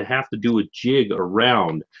him to have to do a jig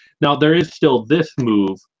around. Now there is still this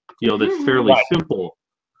move, you know, that's fairly simple,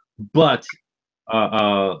 but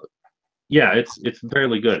yeah, it's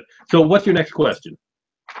fairly good. So what's your next question?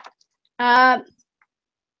 How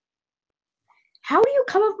do you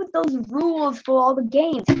come up with those rules for all the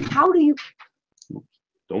games? How do you?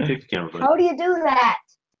 Don't take the camera. How do you do that?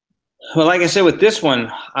 Well, like I said, with this one,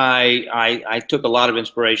 I took a lot of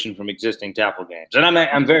inspiration from existing Tafel games, and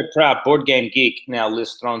I'm very proud. Board Game Geek now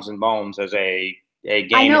lists Thrones and Bones as a game.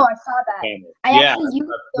 I know, I saw that. Yeah, actually used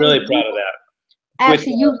I'm really proud of that. I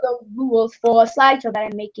actually used those rules for a slideshow that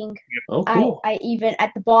I'm making. Oh, cool. I even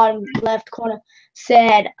at the bottom left corner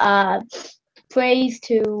said praise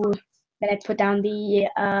to. Then I put down the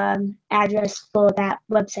address for that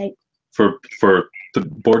website. For the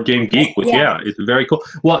Board Game Geek, which Yeah. it's very cool.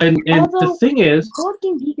 Well, and Although, the thing is, Board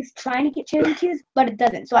Game Geek is trying to get charity tiers, but it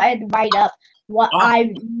doesn't. So I had to write up what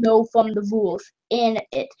I know from the rules in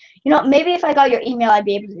it. You know, maybe if I got your email, I'd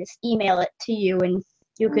be able to just email it to you, and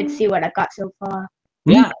you could see what I've got so far.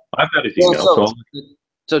 Yeah, I've got his email.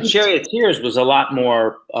 So Charioteers was a lot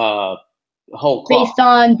more whole cloth. Based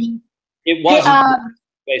on the It wasn't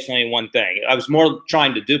based on any one thing. I was more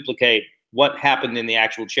trying to duplicate what happened in the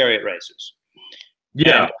actual chariot races.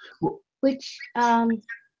 Yeah. which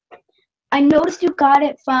I noticed you got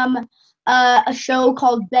it from a show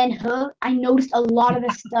called Ben-Hur. I noticed a lot of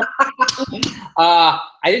the stuff. I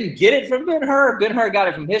didn't get it from Ben-Hur. Ben-Hur got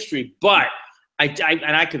it from history, but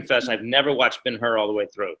I confess I've never watched Ben-Hur all the way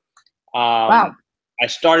through. Wow. I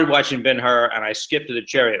started watching Ben-Hur and I skipped to the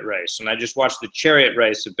chariot race, and I just watched the chariot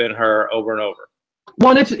race of Ben-Hur over and over.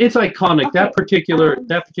 Well, it's iconic. Okay. That particular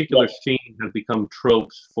scene has become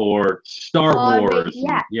tropes for Star Wars.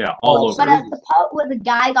 Yeah. All over. But the part where the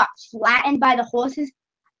guy got flattened by the horses,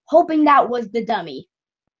 hoping that was the dummy.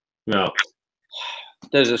 Yeah.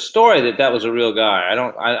 There's a story that was a real guy.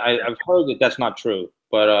 I've heard that that's not true,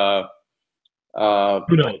 but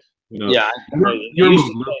Who knows? yeah,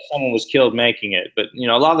 someone was killed making it. But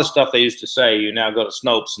a lot of the stuff they used to say, you now go to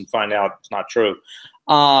Snopes and find out it's not true.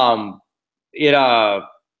 There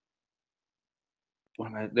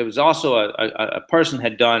was also a person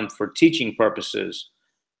had done for teaching purposes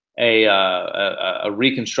a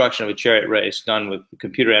reconstruction of a chariot race done with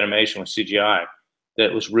computer animation with CGI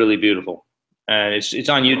that was really beautiful, and it's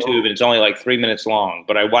on YouTube and it's only like 3 minutes long,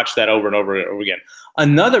 but I watched that over and over and over again.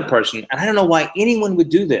 Another person, and I don't know why anyone would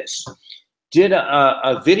do this, did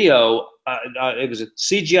a video. It was a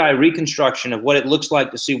CGI reconstruction of what it looks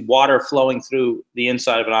like to see water flowing through the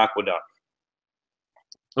inside of an aqueduct.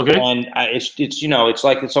 Okay. And it's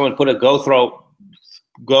like if someone put a GoPro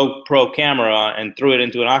camera and threw it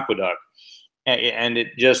into an aqueduct, and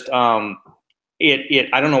it just I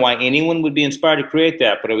don't know why anyone would be inspired to create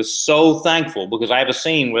that, but I was so thankful because I have a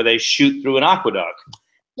scene where they shoot through an aqueduct.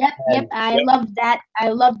 Yep. I love that.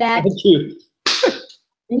 Thank you.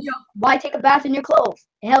 Why take a bath in your clothes?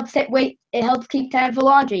 It helps it helps keep time for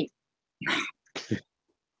laundry.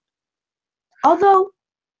 Although.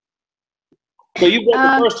 So you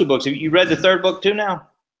read the first two books. Have you read the third book too now?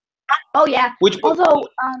 Oh yeah. Which book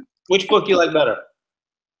do you like better?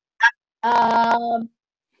 That's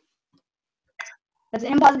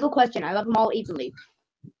an impossible question. I love them all equally.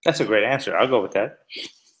 That's a great answer. I'll go with that.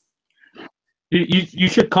 You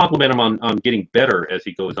should compliment him on getting better as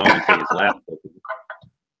he goes on to say his last book.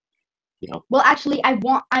 Well, actually, I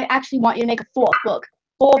actually want you to make a fourth book.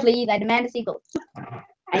 4, please. I demand a sequel.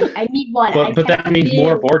 I need one. But that means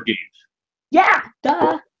more board games. Yeah,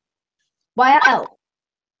 duh. Why else?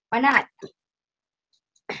 Why not?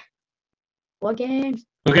 Board games.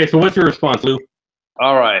 Okay, so what's your response, Lou?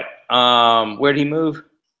 All right. Where'd he move?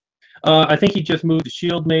 I think he just moved the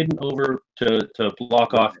Shield Maiden over to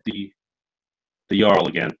block off the Jarl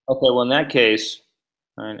again. Okay, well in that case,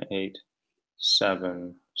 9, 8,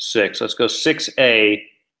 7, 6. Let's go 6A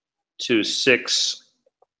to 6E.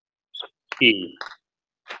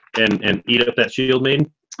 And eat up that Shield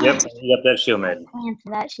Maiden? Yep, eat up that Shield Maiden. Plan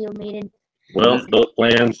for that Shield Maiden. Well, those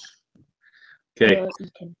plans. Okay.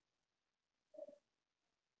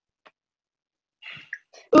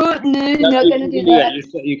 No, not gonna do that.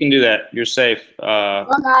 You can do that. You're safe. I'm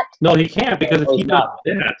not. No, he can't, because if he does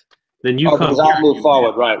that, then you come. Because I'll move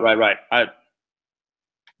forward. Right.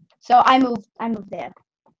 So I move there.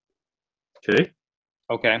 Okay.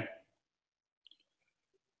 Okay.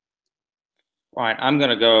 All right, I'm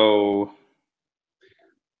gonna go.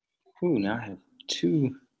 Ooh, now I have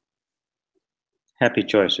 2 happy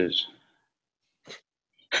choices.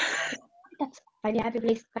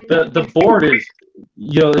 The board is,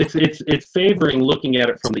 it's favoring looking at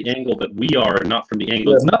it from the angle that we are, and not from the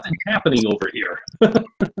angle. Nothing's happening over here.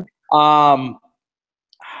 I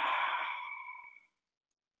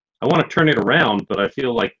want to turn it around, but I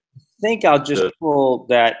feel like. I think I'll just pull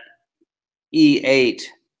that E8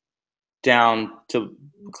 down to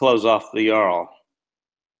close off the Jarl.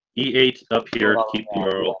 E8 up here to keep the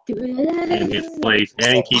Jarl in his place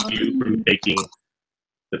and keep you from taking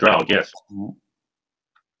the draw. Yes.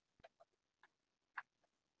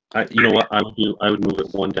 You know what I would do? I would move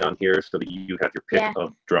it one down here so that you have your pick Yeah.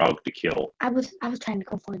 of Draug to kill. I was trying to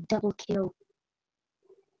go for a double kill.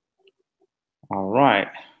 All right.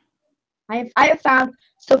 I have found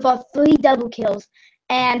so far 3 double kills,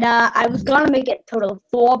 and I was gonna make it total of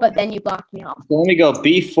 4, but then you blocked me off. So let me go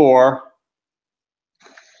B4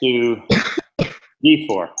 to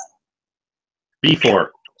D4. B4.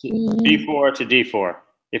 B4 to D4.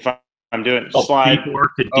 If I'm doing Oh, slide B4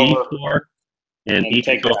 to over D4, and and each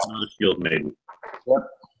take goes that. another shield maiden.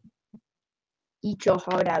 Eat your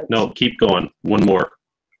heart out. No, keep going. One more.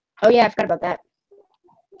 Oh yeah, I forgot about that.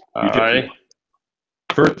 You just- Alrighty.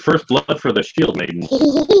 First blood for the shield maiden.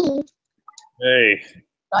 Hey.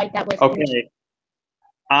 Like that was Okay.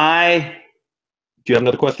 Do you have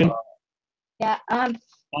another question? Yeah.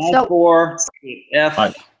 I4 to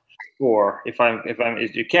F4.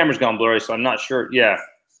 If your camera's gone blurry, so I'm not sure. Yeah.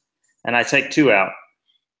 And I take 2 out.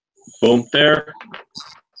 Boom there,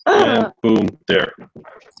 and boom there.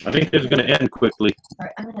 I think this is going to end quickly.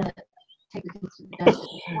 Alright, I'm gonna take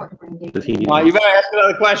Does he need You better ask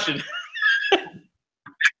another question.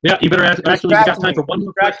 Yeah, you better ask. Actually, we got Distract time me. for one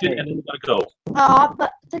more Distract question, me. and then we gotta go. Oh,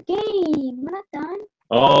 but the game. We're not done.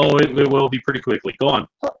 Oh, it will be pretty quickly. Go on,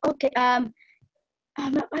 Oh, okay. I've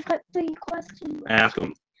got 3 questions. ask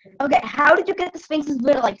him. Okay, how did you get the Sphinx's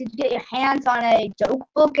riddle? Like, did you get your hands on a joke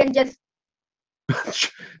book and just?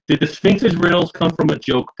 Did the Sphinx's riddles come from a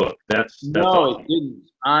joke book? That's No, awesome. it didn't.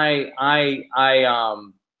 I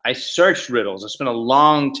searched riddles. I spent a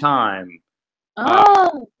long time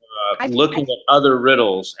Oh, looking at other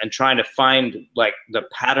riddles and trying to find like the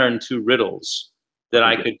pattern to riddles that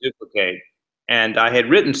I could duplicate. And I had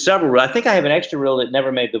written several. I think I have an extra riddle that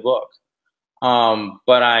never made the book.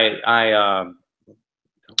 But I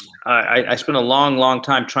spent a long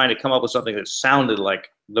time trying to come up with something that sounded like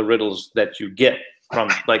the riddles that you get from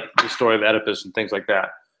like the story of Oedipus and things like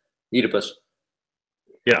that. Oedipus.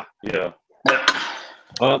 Yeah.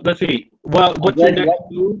 Let's see. Well, what's your next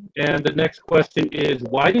move? And the next question is,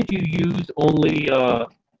 why did you use only? the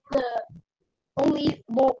only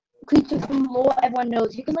more creatures from lore everyone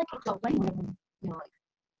knows. You can like go when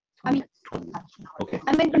I mean, Okay.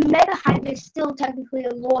 I mean, the Mega Hive is still technically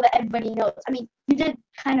a lore that everybody knows. I mean, you did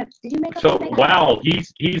kind of. Did you make up So the Mega wow,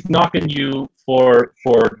 he's knocking you for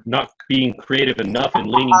not being creative enough and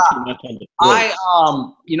leaning too much on the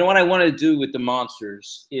tropes. You know what I want to do with the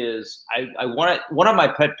monsters is I want to, one of my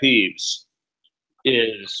pet peeves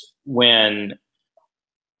is when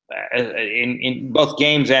in both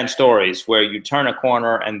games and stories where you turn a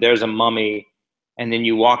corner and there's a mummy, and then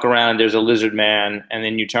you walk around and there's a lizard man, and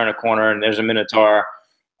then you turn a corner and there's a minotaur.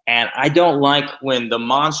 And I don't like when the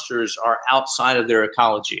monsters are outside of their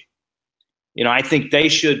ecology. You know, I think they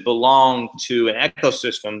should belong to an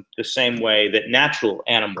ecosystem the same way that natural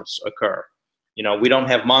animals occur. You know, we don't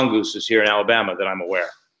have mongooses here in Alabama that I'm aware.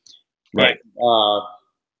 Right.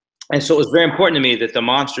 And so it was very important to me that the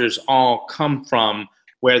monsters all come from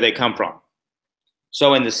where they come from.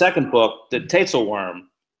 So in the second book, the Taitzelworms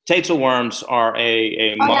are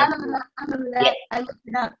a Hive? Oh, yeah, monster. I remember that. Yeah. I looked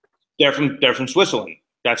it up. They're from Switzerland.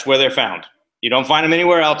 That's where they're found. You don't find them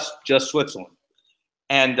anywhere else, just Switzerland.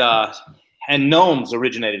 And gnomes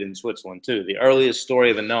originated in Switzerland too. The earliest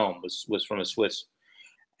story of a gnome was from a Swiss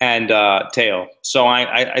and tale. So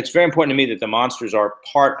it's very important to me that the monsters are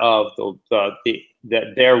part of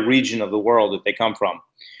their region of the world that they come from.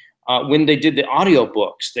 When they did the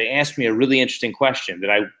audiobooks, they asked me a really interesting question that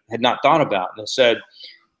I had not thought about. And they said,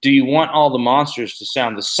 do you want all the monsters to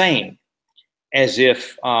sound the same, as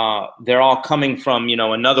if they're all coming from, you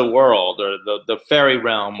know, another world or the fairy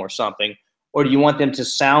realm or something, or do you want them to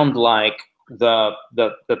sound like the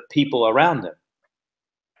people around them?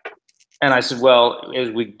 And I said, well, as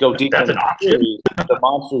we go deeper into the series, the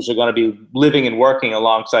monsters are going to be living and working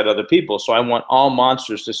alongside other people. So I want all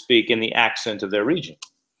monsters to speak in the accent of their region.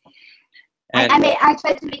 And I mean, I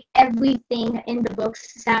tried to make everything in the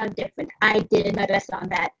books sound different. I did my best on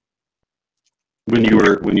that. When you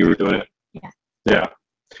were doing it. Yeah. Yeah.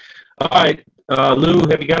 All right, Lou,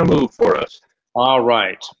 have you got a move for us? all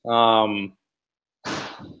right.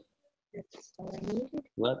 That's all I needed.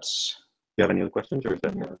 Let's You have any other questions, or is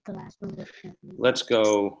that? No, the last one was let's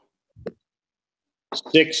go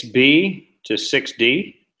 6B to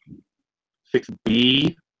 6D.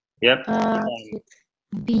 6B. Yep.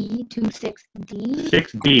 6B to 6D.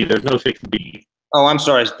 6B. There's no 6B. Oh, I'm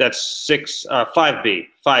sorry. That's 5B.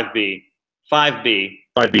 5B. 5B.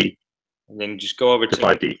 5B And then just go over to to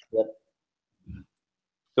 5D.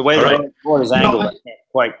 the way All the right. board is angled. I can't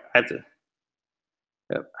quite. I have to.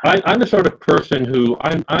 I'm the sort of person who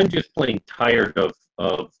I'm just plain tired of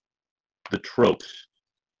the tropes.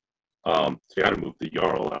 So I got to move the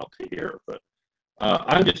Jarl out to here, but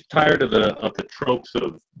I'm just tired of the tropes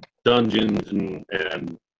of dungeons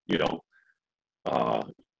and you know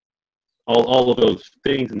all of those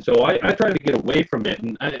things, and so I try to get away from it,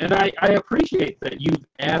 and I appreciate that you've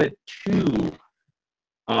added to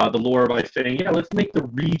the lore by saying, yeah, let's make the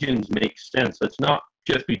regions make sense. Let's not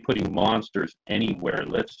just be putting monsters anywhere.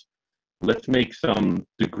 Let's make some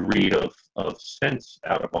degree of sense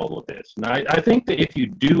out of all of this. And I think that if you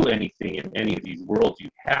do anything in any of these worlds, you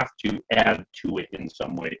have to add to it in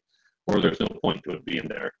some way, or there's no point to it being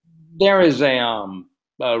there. There is a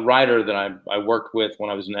writer that I worked with when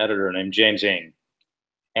I was an editor named James Ng,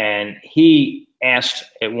 and he asked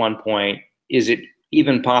at one point, is it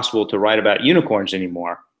even possible to write about unicorns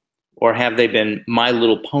anymore, or have they been My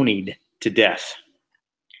Little Ponied to death?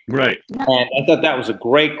 Right. And I thought that was a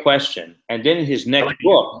great question. And then in his next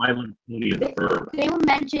book, My Little Pony and the Verb. They were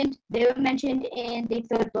mentioned in the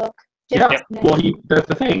third book. Yeah. Well, that's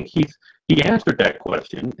the thing. He answered that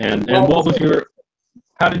question, and what was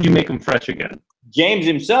how did you make him fresh again? James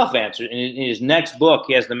himself answered. In his next book,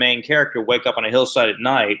 he has the main character wake up on a hillside at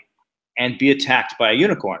night and be attacked by a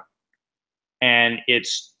unicorn. And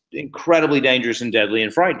it's incredibly dangerous and deadly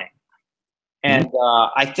and frightening. And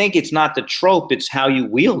I think it's not the trope; it's how you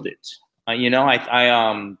wield it. You know,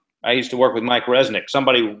 I used to work with Mike Resnick.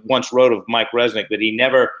 Somebody once wrote of Mike Resnick that he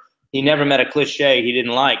never met a cliche he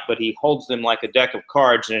didn't like, but he holds them like a deck of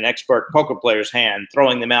cards in an expert poker player's hand,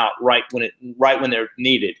 throwing them out right when they're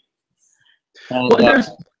needed. And, well,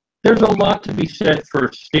 there's a lot to be said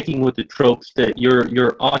for sticking with the tropes that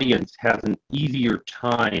your audience has an easier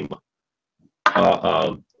time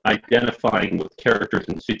identifying with characters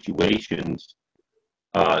and situations.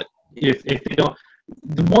 If they don't,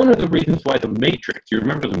 one of the reasons why the Matrix, you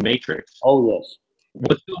remember the Matrix? Oh yes.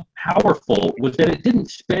 Was so powerful was that it didn't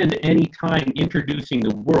spend any time introducing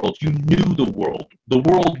the world. You knew the world. The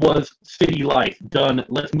world was city life. Done.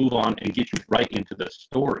 Let's move on and get you right into the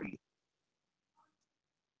story.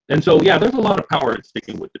 And so, yeah, there's a lot of power in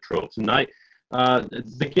sticking with the tropes. And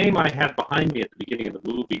the game I had behind me at the beginning of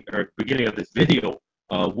the movie, or beginning of this video,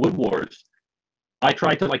 Wood Wars, I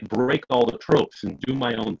tried to like break all the tropes and do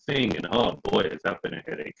my own thing, and oh boy, has that been a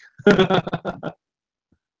headache.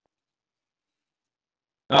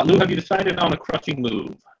 Lou, have you decided on a crushing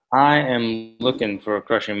move? I am looking for a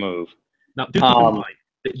crushing move. Now, do keep in mind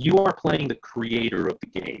that you are playing the creator of the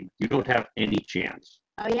game. You don't have any chance.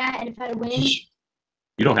 Oh yeah, and if I win,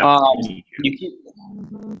 you don't have any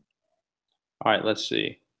chance. All right, let's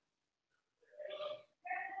see.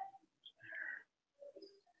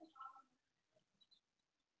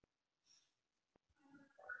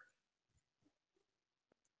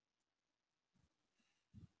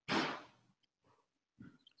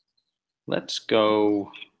 Let's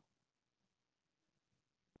go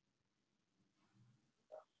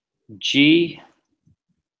G.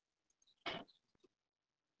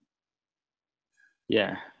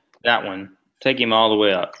 Yeah, that one. Take him all the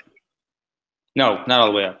way up. No, not all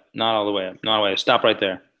the way up. Not all the way up. Not all the way up. Stop right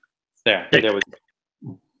there. There. There we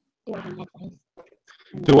go.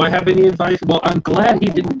 Do I have any advice? Well, I'm glad he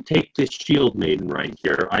didn't take this shield maiden right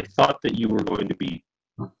here. I thought that you were going to be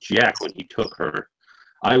Jack when he took her.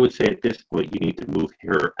 I would say at this point you need to move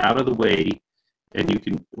her out of the way, and you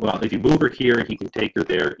can, well, if you move her here, he can take her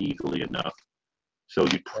there easily enough. So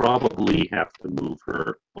you probably have to move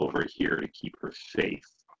her over here to keep her safe.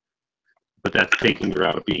 But that's taking her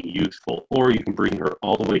out of being useful. Or you can bring her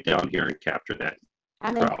all the way down here and capture that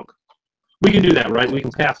crowd. We can do that, right? We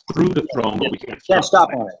can pass through the throne, but we can't stop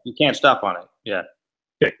on it. You can't stop on it. Yeah.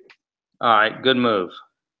 Okay. All right, good move.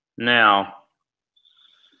 Now,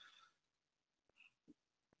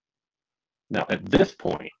 at this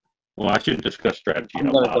point, well, I shouldn't discuss strategy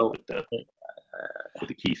out loud with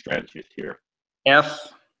the key strategist here. F4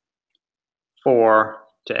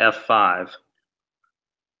 to F5.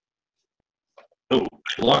 Oh,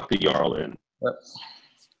 lock the Jarl in. Yep.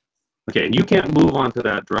 Okay, and you can't move on to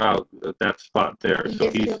that drow, that spot there. So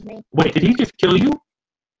he's... Wait, did he just kill you?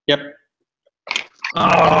 Yep.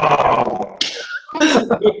 Oh!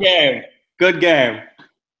 Good game. Good game.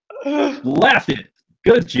 Blasted.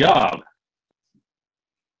 Good job.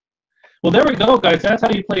 Well, there we go, guys. That's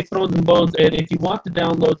how you play Thrones and Bones. And if you want to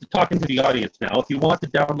download, talking to the audience now, if you want to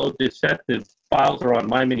download this set, the files are on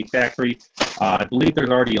My Mini Factory. I believe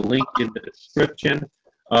there's already a link in the description.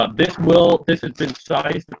 This has been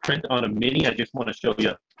sized to print on a mini. I just want to show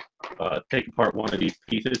you, take apart one of these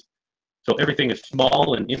pieces. So everything is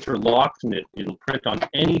small and interlocked, and it'll print on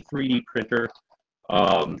any 3D printer.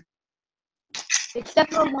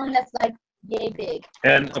 Except for one that's like Yay big.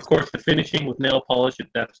 And of course, the finishing with nail polish,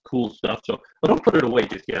 that's cool stuff. So don't put it away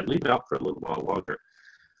just yet. Leave it out for a little while longer.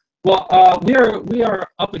 Well, we are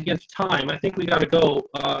up against time. I think we got to go.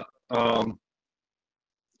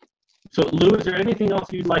 So, Lou, is there anything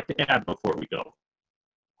else you'd like to add before we go?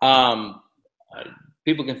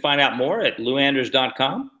 People can find out more at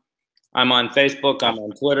louanders.com. I'm on Facebook. I'm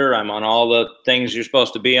on Twitter. I'm on all the things you're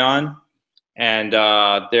supposed to be on. And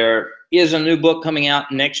there is a new book coming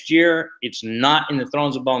out next year. It's not in the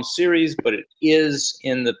Thrones and Bones series, but it is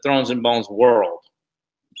in the Thrones and Bones world.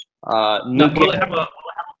 Will it have a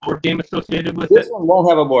board game associated with This it? one won't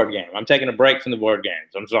have a board game. I'm taking a break from the board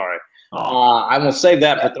games. I'm sorry. I will save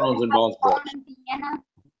that for Thrones and Bones books.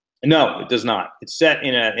 No, it does not. It's set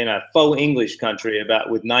in a faux English country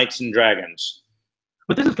with knights and dragons.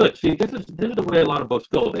 But this is good. See, this is the way a lot of books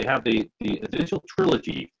go. They have the initial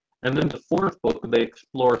trilogy, and then the fourth book they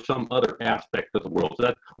explore some other aspect of the world.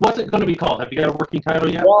 So what's it going to be called? Have you got a working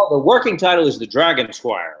title yet? Well, the working title is The Dragon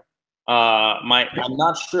Squire. I'm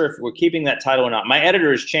not sure if we're keeping that title or not. My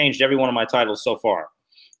editor has changed every one of my titles so far.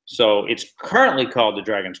 So it's currently called The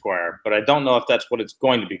Dragon Squire, but I don't know if that's what it's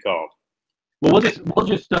going to be called. Well, we'll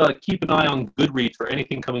just keep an eye on Goodreads for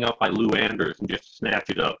anything coming out by Lou Anders and just snatch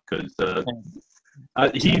it up, because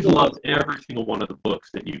he's loved every single one of the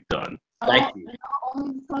books that you've done. Thank you.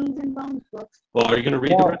 Only the Thrones and Bones books. Well, are you going to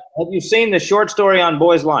read the rest? Have you seen the short story on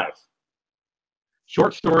Boy's Life?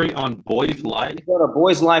 Short story on Boy's Life? Go to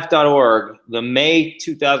boyslife.org, the May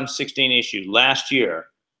 2016 issue. Last year,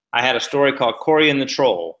 I had a story called Corey and the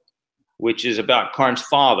Troll, which is about Karn's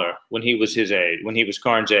father when he was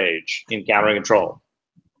Karn's age, encountering a troll.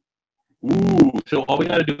 Ooh, so all we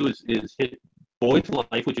got to do is hit Boy's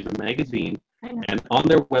Life, which is a magazine, and on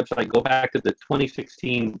their website, go back to the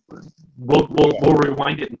 2016. We'll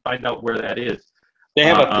rewind it and find out where that is. They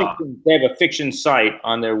have a fiction site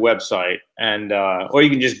on their website, and or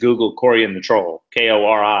you can just Google Corey and the Troll,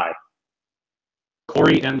 Kori.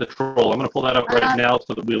 Corey and the Troll. I'm going to pull that up right now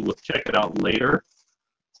so that we'll check it out later.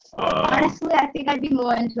 Honestly, I think I'd be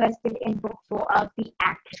more interested in book 4 of the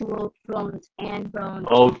actual Thrones and Bones.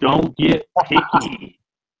 Oh, don't get picky.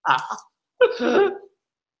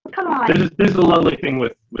 Come on. This is a lovely thing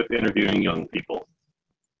with interviewing young people.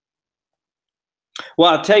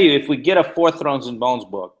 Well, I'll tell you, if we get a 4th Thrones and Bones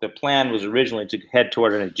book, the plan was originally to head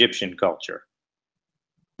toward an Egyptian culture.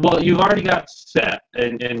 Well, you've already got Set,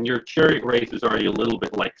 and your chariot race is already a little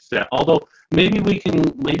bit like Set. Although maybe we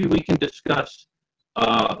can discuss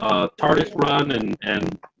TARDIS Run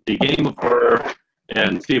and the Game of Her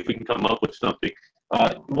and see if we can come up with something.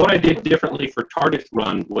 What I did differently for TARDIS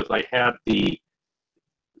Run was I had the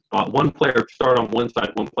one player start on one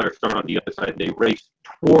side, one player start on the other side. They race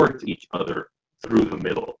towards each other through the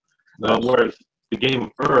middle. Whereas the Game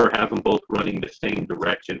of Her has them both running the same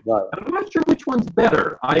direction. Right. And I'm not sure which one's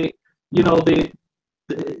better.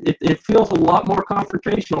 It feels a lot more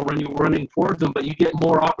confrontational when you're running towards them, but you get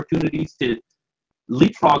more opportunities to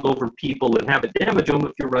leapfrog over people and have it damage them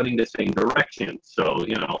if you're running the same direction. So,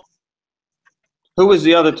 Who was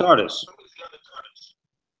the other TARDIS?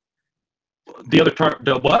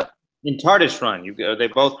 The what? In TARDIS Run, are they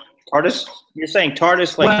both TARDIS? You're saying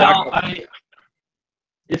TARDIS like Doctor?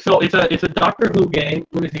 It's a Doctor Who game.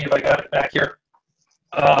 Let me see if I got it back here.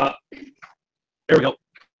 There we go.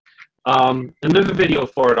 And there's a video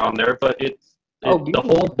for it on there, but the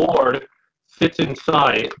whole board fits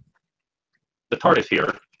inside the TARDIS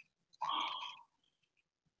here.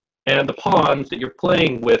 And the pawns that you're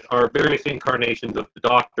playing with are various incarnations of the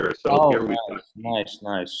Doctor. So here we go.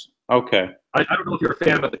 Nice. Okay. I don't know if you're a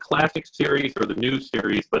fan of the classic series or the new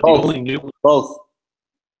series, but Both. the only new one. Both.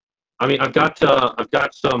 I mean, I've got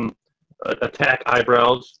some Attack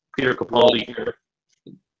Eyebrows, Peter Capaldi here.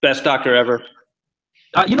 Best Doctor ever.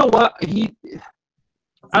 You know what? I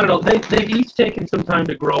don't know. They've each taken some time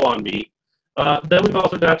to grow on me. Then we've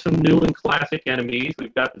also got some new and classic enemies.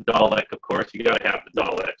 We've got the Dalek, of course. You got to have the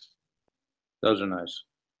Daleks. Those are nice.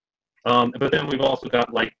 But then we've also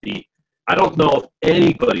got like I don't know if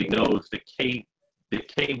anybody knows the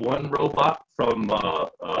K1 robot from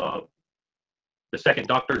the second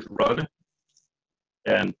Doctor's run,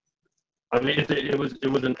 and I mean it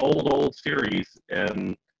was an old series,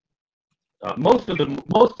 and most of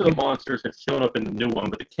the monsters have shown up in the new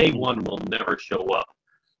one, but the K1 will never show up.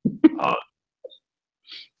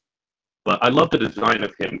 But I love the design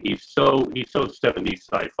of him. He's so 70s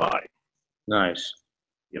sci-fi. Nice.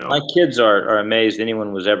 My kids are amazed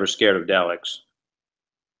anyone was ever scared of Daleks.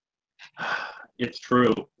 It's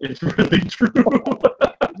true. It's really true.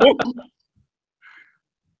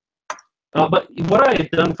 But what I had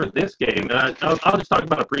done for this game, and I'll just talk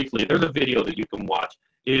about it briefly. There's a video that you can watch.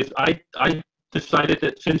 is I decided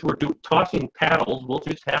that since we're tossing paddles, we'll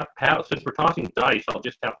just have paddles. Since we're tossing dice, I'll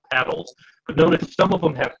just have paddles. But notice some of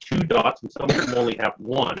them have 2 dots and some of them only have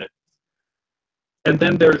 1. And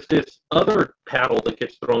then there's this other paddle that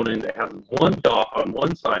gets thrown in that has 1 dot on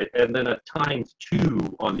one side and then a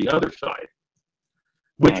 ×2 on the other side,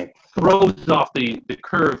 which throws off the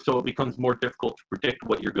curve, so it becomes more difficult to predict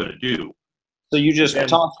what you're going to do. So you just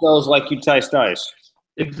toss those like you dice dice.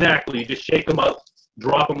 Exactly. You just shake them up,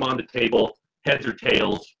 drop them on the table, heads or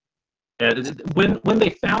tails. And when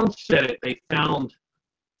they found Set It, they found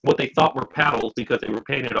what they thought were paddles because they were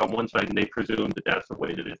painted on one side, and they presumed that that's the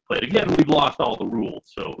way that it's played. Again, we've lost all the rules,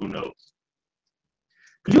 so who knows?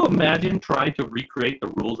 Could you imagine trying to recreate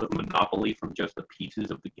the rules of Monopoly from just the pieces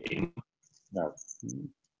of the game? No.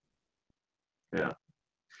 Yeah.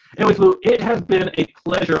 Anyways, Lou, it has been a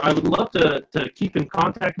pleasure. I would love to keep in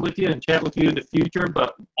contact with you and chat with you in the future,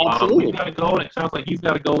 but we've got to go, and it sounds like you've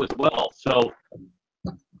got to go as well. So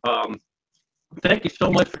thank you so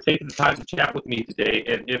much for taking the time to chat with me today.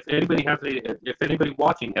 And if anybody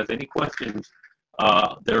watching has any questions,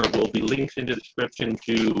 there will be links in the description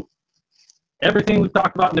to everything we've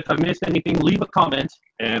talked about. And if I missed anything, leave a comment,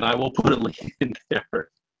 and I will put a link in there.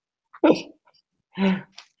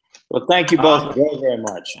 Well, thank you both very, very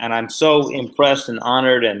much. And I'm so impressed and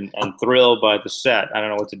honored and thrilled by the set. I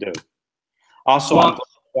don't know what to do. Also, I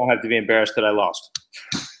don't have to be embarrassed that I lost.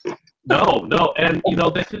 No. And,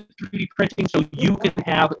 this is 3D printing, so you can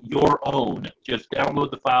have your own. Just download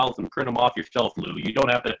the files and print them off yourself, Lou. You don't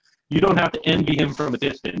have to envy him from a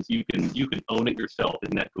distance. You can own it yourself.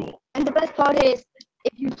 Isn't that cool? And the best part is,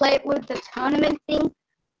 if you play it with the tournament thing,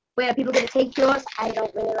 where people get to take yours, I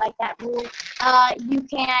don't really like that rule. You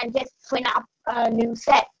can just print out a new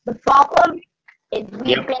set. The problem is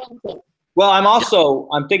reprinting things. Well,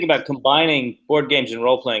 I'm thinking about combining board games and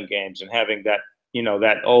role-playing games and having that,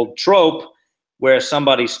 that old trope where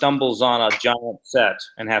somebody stumbles on a giant set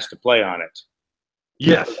and has to play on it.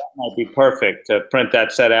 Yes. So that might be perfect to print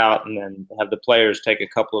that set out and then have the players take a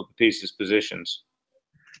couple of the pieces positions.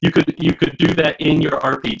 You could do that in your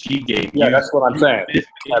RPG game. Yeah, that's what I'm saying.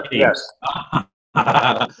 Yes.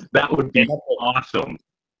 That would be awesome.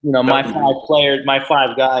 My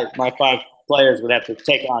 5 players would have to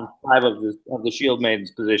take on 5 of the Shield Maidens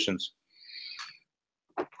positions.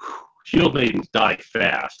 Shield Maidens die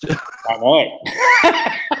fast. I know it.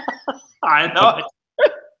 I know it.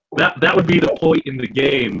 That would be the point in the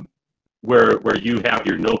game where you have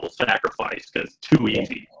your noble sacrifice, because it's too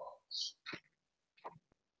easy.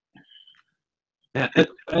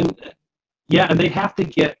 And they have to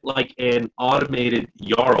get like an automated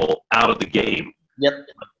Jarl out of the game. Yep.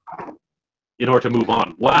 In order to move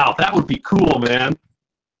on. Wow, that would be cool, man.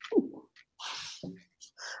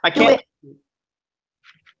 I can't.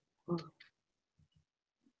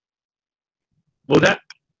 Well, that.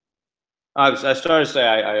 I started to say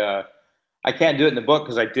I can't do it in the book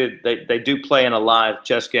because they do play in a live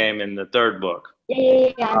chess game in the 3rd book.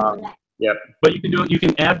 Yeah. Yep. But you can do it. You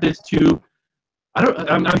can add this to.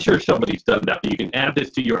 I'm sure somebody's done that, but you can add this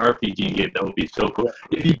to your RPG game. That would be so cool.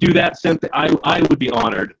 If you do that, I would be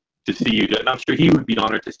honored to see you. And I'm sure he would be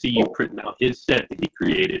honored to see you printing out his set that he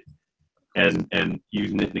created and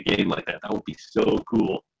using it in a game like that. That would be so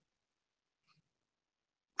cool.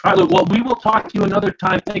 All right, well, we will talk to you another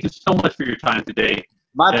time. Thank you so much for your time today.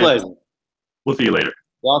 My pleasure. We'll see you later.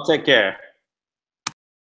 Y'all take care.